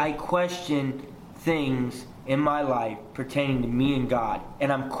 I question things in my life pertaining to me and God,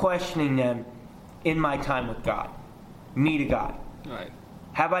 and I'm questioning them in my time with God, me to God. Right.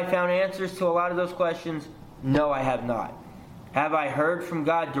 Have I found answers to a lot of those questions? No, I have not. Have I heard from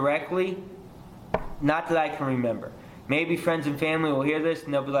God directly? Not that I can remember. Maybe friends and family will hear this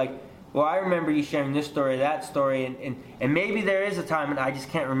and they'll be like, well, I remember you sharing this story, that story, and maybe there is a time and I just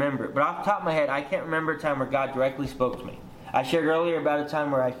can't remember it. But off the top of my head, I can't remember a time where God directly spoke to me. I shared earlier about a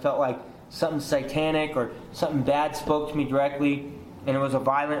time where I felt like something satanic or something bad spoke to me directly, and it was a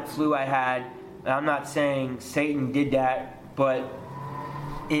violent flu I had. And I'm not saying Satan did that, but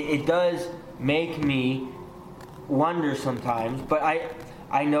it does make me wonder sometimes. But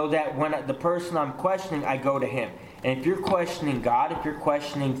I know that when the person I'm questioning, I go to Him. And if you're questioning God, if you're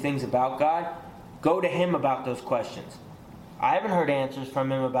questioning things about God, go to Him about those questions. I haven't heard answers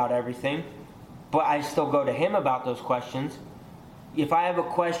from Him about everything, but I still go to Him about those questions. If I have a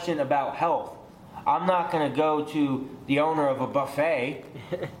question about health, I'm not going to go to the owner of a buffet.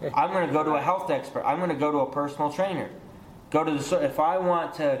 I'm going to go to a health expert. I'm going to go to a personal trainer. If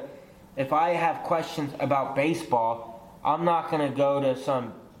I have questions about baseball, I'm not going to go to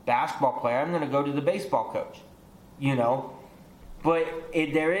some basketball player. I'm going to go to the baseball coach. But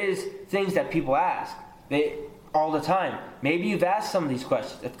there is things that people ask all the time. Maybe you've asked some of these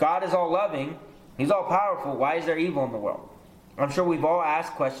questions. If God is all loving, He's all powerful, why is there evil in the world? I'm sure we've all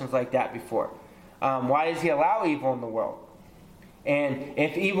asked questions like that before. Why does He allow evil in the world? And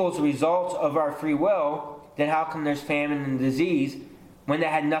if evil is a result of our free will, then how come there's famine and disease when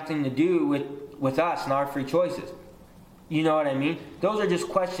that had nothing to do with us and our free choices? You know what I mean? Those are just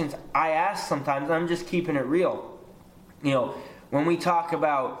questions I ask sometimes, and I'm just keeping it real. When we talk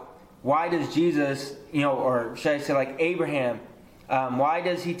about why does Jesus, or should I say like Abraham, why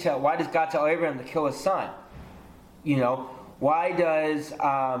does God tell Abraham to kill his son? Why does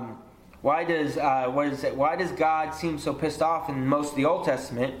God seem so pissed off in most of the Old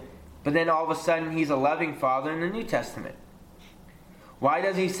Testament, but then all of a sudden He's a loving Father in the New Testament? Why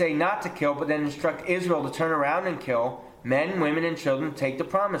does He say not to kill, but then instruct Israel to turn around and kill men, women, and children to take the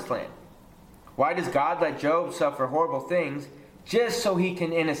promised land? Why does God let Job suffer horrible things just so he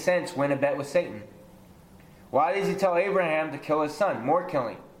can, in a sense, win a bet with Satan? Why does He tell Abraham to kill his son? More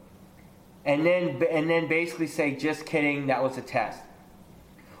killing. And then basically say, just kidding, that was a test.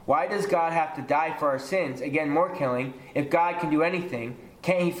 Why does God have to die for our sins? Again, more killing. If God can do anything,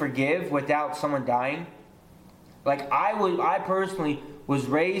 can't He forgive without someone dying? Like I personally was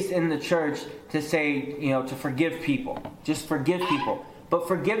raised in the church to say, to forgive people. Just forgive people. But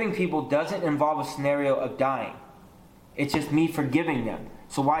forgiving people doesn't involve a scenario of dying. It's just me forgiving them.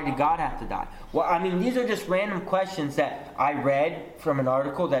 So why did God have to die? Well, these are just random questions that I read from an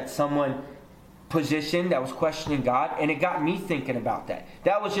article that someone positioned that was questioning God, and it got me thinking about that.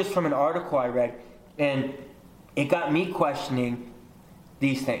 That was just from an article I read, and it got me questioning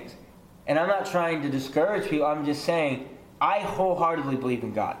these things. And I'm not trying to discourage people. I'm just saying I wholeheartedly believe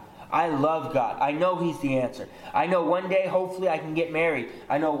in God. I love God. I know He's the answer. I know one day, hopefully, I can get married.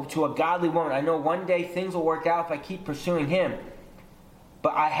 I know to a godly woman. I know one day things will work out if I keep pursuing Him.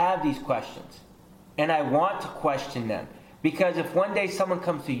 But I have these questions. And I want to question them. Because if one day someone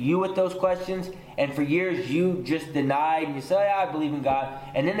comes to you with those questions, and for years you just denied, and you say, oh, yeah, I believe in God,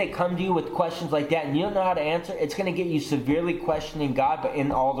 and then they come to you with questions like that, and you don't know how to answer, it's going to get you severely questioning God, but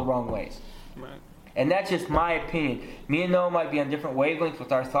in all the wrong ways. Right. And that's just my opinion. Me and Noah might be on different wavelengths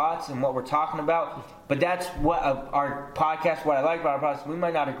with our thoughts and what we're talking about, but that's what our podcast, what I like about our podcast, we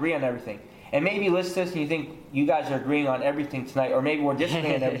might not agree on everything. And maybe you listen to this and you think you guys are agreeing on everything tonight, or maybe we're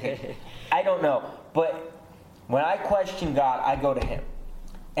disagreeing on everything. I don't know. But when I question God, I go to Him.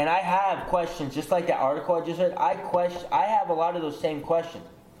 And I have questions, just like that article I just read, I have a lot of those same questions.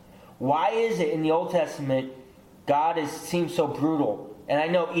 Why is it in the Old Testament God seems so brutal? And I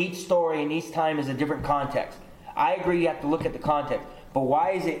know each story and each time is a different context. I agree you have to look at the context. But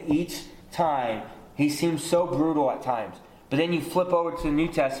why is it each time He seems so brutal at times? But then you flip over to the New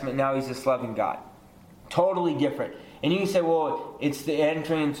Testament, now He's this loving God. Totally different. And you can say, well, it's the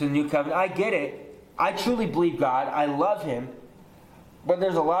entering into the new covenant. I get it. I truly believe God. I love Him. But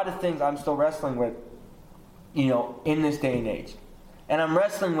there's a lot of things I'm still wrestling with, in this day and age. And I'm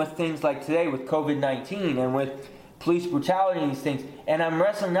wrestling with things like today with COVID-19 and with police brutality and these things. And I'm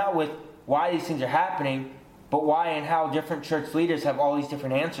wrestling not with why these things are happening, but why and how different church leaders have all these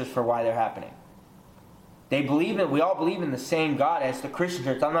different answers for why they're happening. We all believe in the same God as the Christian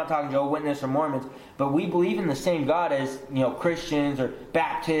church. I'm not talking Jehovah's Witnesses or Mormons, but we believe in the same God as, Christians or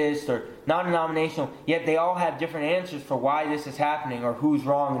Baptists or non-denominational, yet they all have different answers for why this is happening or who's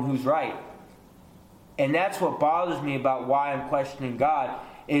wrong and who's right. And that's what bothers me about why I'm questioning God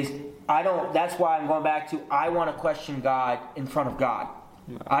that's why I'm going back to, I want to question God in front of God.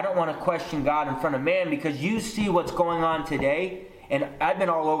 I don't want to question God in front of man, because you see what's going on today, and I've been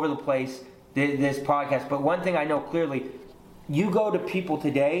all over the place this podcast, but one thing I know clearly, you go to people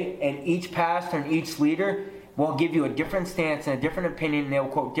today and each pastor and each leader will give you a different stance and a different opinion, and they'll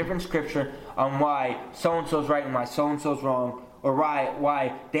quote different scripture on why so-and-so's right and why so-and-so's wrong, or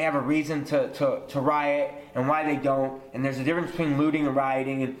why they have a reason to riot and why they don't, and there's a difference between looting and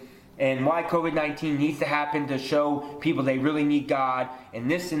rioting, and why COVID-19 needs to happen to show people they really need God, and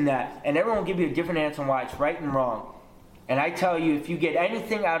this and that, and everyone will give you a different answer on why it's right and wrong. And I tell you, if you get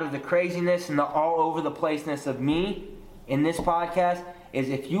anything out of the craziness and the all over the placeness of me in this podcast, is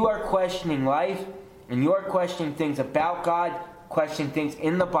if you are questioning life and you are questioning things about God, questioning things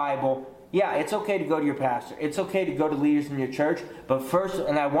in the Bible, yeah, it's okay to go to your pastor. It's okay to go to leaders in your church. But first,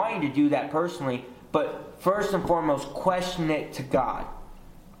 and I want you to do that personally, but first and foremost, question it to God.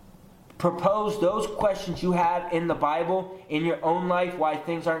 Propose those questions you have in the Bible, in your own life, why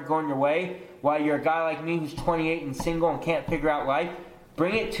things aren't going your way, why you're a guy like me who's 28 and single and can't figure out life.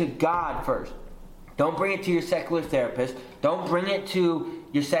 Bring it to God first. Don't bring it to your secular therapist. Don't bring it to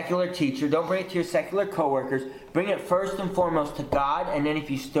your secular teacher. Don't bring it to your secular coworkers. Bring it first and foremost to God, and then if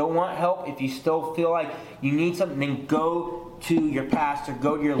you still want help, if you still feel like you need something, then go to your pastor,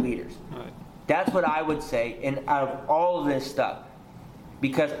 go to your leaders. Right. That's what I would say, and out of all of this stuff.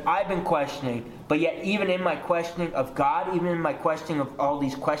 Because I've been questioning, but yet even in my questioning of God, even in my questioning of all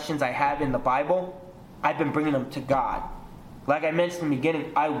these questions I have in the Bible, I've been bringing them to God. Like I mentioned in the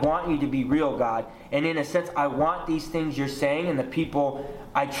beginning, I want you to be real, God. And in a sense, I want these things you're saying and the people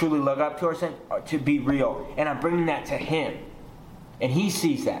I truly look up to are saying to be real. And I'm bringing that to Him. And He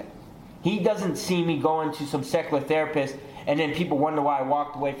sees that. He doesn't see me going to some secular therapist and then people wonder why I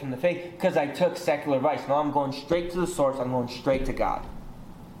walked away from the faith because I took secular advice. No, I'm going straight to the source. I'm going straight to God.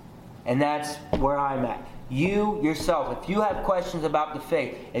 And that's where I'm at. You yourself, if you have questions about the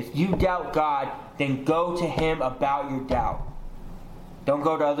faith, if you doubt God, then go to Him about your doubt. Don't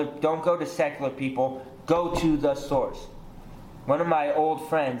go to secular people. Go to the source. One of my old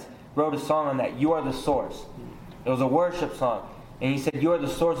friends wrote a song on that. You are the source. It was a worship song. And he said, you are the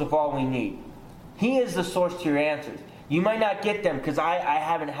source of all we need. He is the source to your answers. You might not get them because I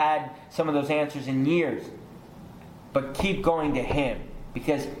haven't had some of those answers in years. But keep going to Him.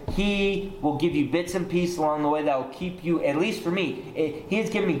 Because He will give you bits and pieces along the way that will keep you, at least for me, He has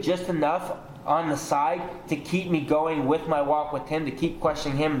given me just enough on the side to keep me going with my walk with Him, to keep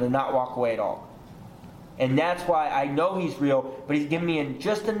questioning Him, and to not walk away at all. And that's why I know He's real, but He's given me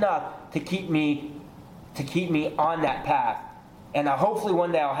just enough to keep me on that path. And hopefully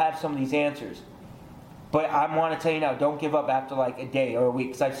one day I'll have some of these answers. But I want to tell you now, don't give up after like a day or a week.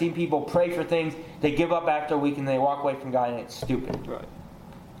 Because I've seen people pray for things, they give up after a week, and they walk away from God, and it's stupid. Right.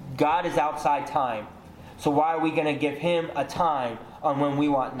 God is outside time. So why are we going to give Him a time on when we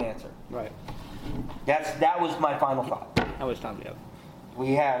want an answer? Right. That was my final thought. How much time do we have?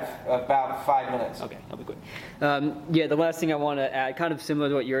 We have about 5 minutes. Okay, I'll be quick. The last thing I want to add, kind of similar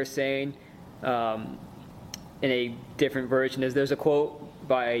to what you're saying, in a different version, is there's a quote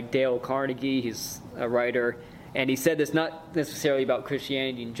by Dale Carnegie. He's a writer, and he said this not necessarily about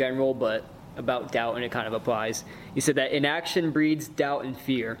Christianity in general, but about doubt, and it kind of applies. He said that inaction breeds doubt and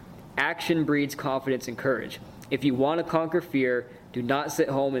fear. Action breeds confidence and courage. If you want to conquer fear, do not sit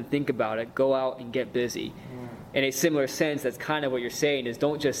home and think about it. Go out and get busy. In a similar sense, that's kind of what you're saying, is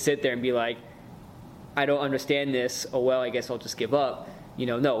don't just sit there and be like, I don't understand this. Oh, well, I guess I'll just give up.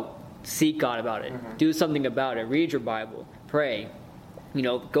 No, seek God about it. Mm-hmm. Do something about it. Read your Bible. Pray.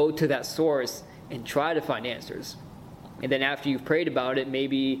 Go to that source and try to find answers. And then after you've prayed about it,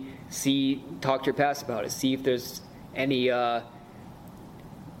 maybe talk to your pastor about it. See if there's any, I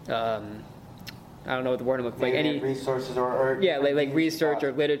don't know what the word I'm looking for. Like any resources or like research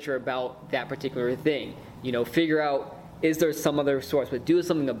or literature about that particular thing. Figure out, is there some other source? But do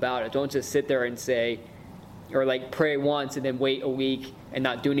something about it. Don't just sit there and say, or like pray once and then wait a week and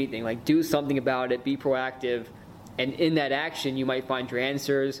not do anything. Like, do something about it. Be proactive. And in that action, you might find your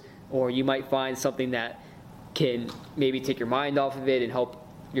answers, or you might find something that can maybe take your mind off of it and help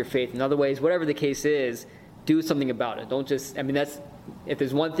your faith in other ways. Whatever the case is, do something about it. Don't just, if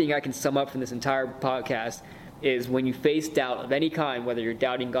there's one thing I can sum up from this entire podcast, is when you face doubt of any kind, whether you're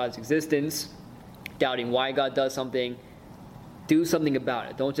doubting God's existence, doubting why God does something, do something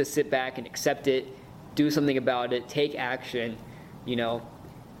about it. Don't just sit back and accept it. Do something about it. Take action.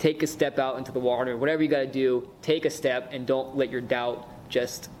 Take a step out into the water. Whatever you got to do, take a step, and don't let your doubt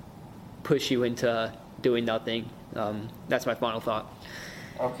just push you into doing nothing. That's my final thought.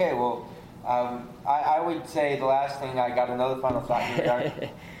 Okay, well, I would say the last thing, I got another final thought here.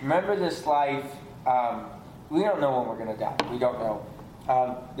 Remember, this life, we don't know when we're going to die. We don't know.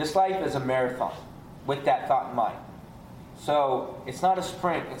 This life is a marathon, with that thought in mind. So it's not a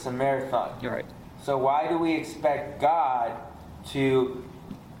sprint, it's a marathon. You're right. So why do we expect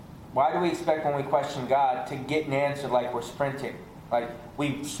when we question God to get an answer like we're sprinting? Like,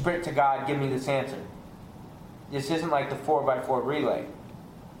 we sprint to God, give me this answer. This isn't like the 4x4 relay.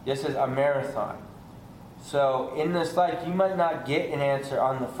 This is a marathon. So in this life, you might not get an answer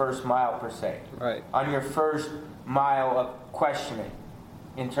on the first mile per se. Right. On your first mile of questioning,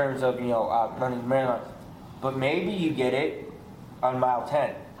 in terms of running a marathon. But maybe you get it on mile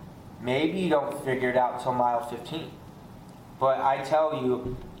 10. Maybe you don't figure it out until mile 15. But I tell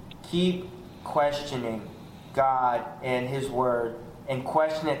you, keep questioning God and His Word, and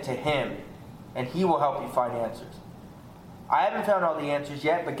question it to Him, and He will help you find answers. I haven't found all the answers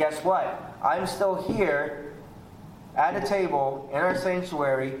yet, but guess what? I'm still here at a table in our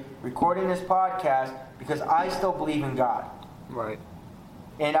sanctuary recording this podcast because I still believe in God. Right.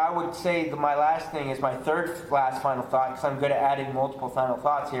 And I would say that my last thing is my last final thought, because I'm good at adding multiple final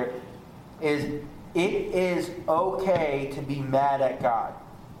thoughts here, is it is okay to be mad at God.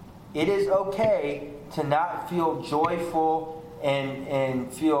 It is okay to not feel joyful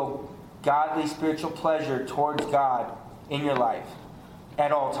and feel godly spiritual pleasure towards God in your life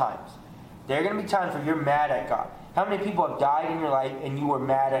at all times. There are going to be times where you're mad at God. How many people have died in your life and you were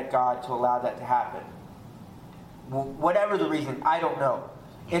mad at God to allow that to happen? Whatever the reason, I don't know.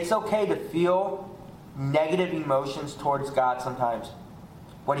 It's okay to feel negative emotions towards God sometimes.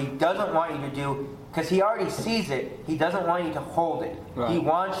 What He doesn't want you to do, because He already sees it, He doesn't want you to hold it. Right. He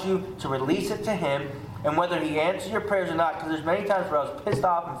wants you to release it to Him, and whether He answers your prayers or not, because there's many times where I was pissed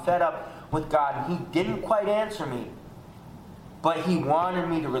off and fed up with God, and He didn't quite answer me, but He wanted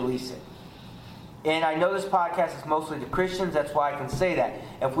me to release it. And I know this podcast is mostly to Christians, that's why I can say that.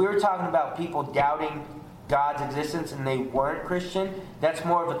 If we were talking about people doubting God's existence and they weren't Christian, that's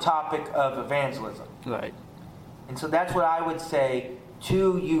more of a topic of evangelism. Right. And so that's what I would say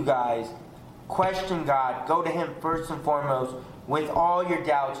to you guys. Question God. Go to Him first and foremost with all your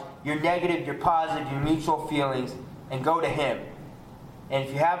doubts, your negative, your positive, your mutual feelings, and go to Him. And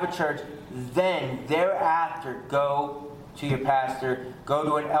if you have a church, then thereafter go to your pastor, go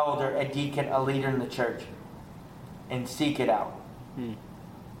to an elder, a deacon, a leader in the church, and seek it out.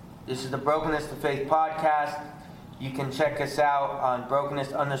 This is the Brokenness to Faith podcast. You can check us out on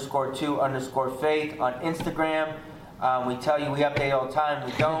brokenness_2_faith on Instagram. We tell you we update all the time.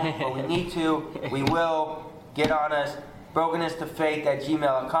 We don't, but we need to. We will. Get on us.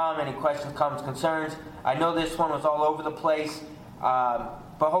 brokenness2faith@gmail.com. Any questions, comments, concerns. I know this one was all over the place, but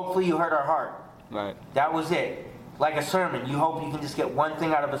hopefully you heard our heart. Right. That was it. Like a sermon. You hope you can just get one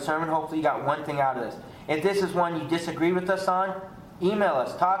thing out of a sermon. Hopefully you got one thing out of this. If this is one you disagree with us on, email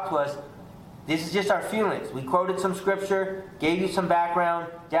us, talk to us. This is just our feelings. We quoted some scripture, gave you some background.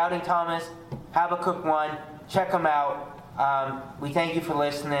 Doubting Thomas, Habakkuk 1, check them out. We thank you for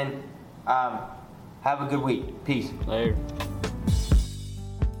listening. Have a good week. Peace. Later.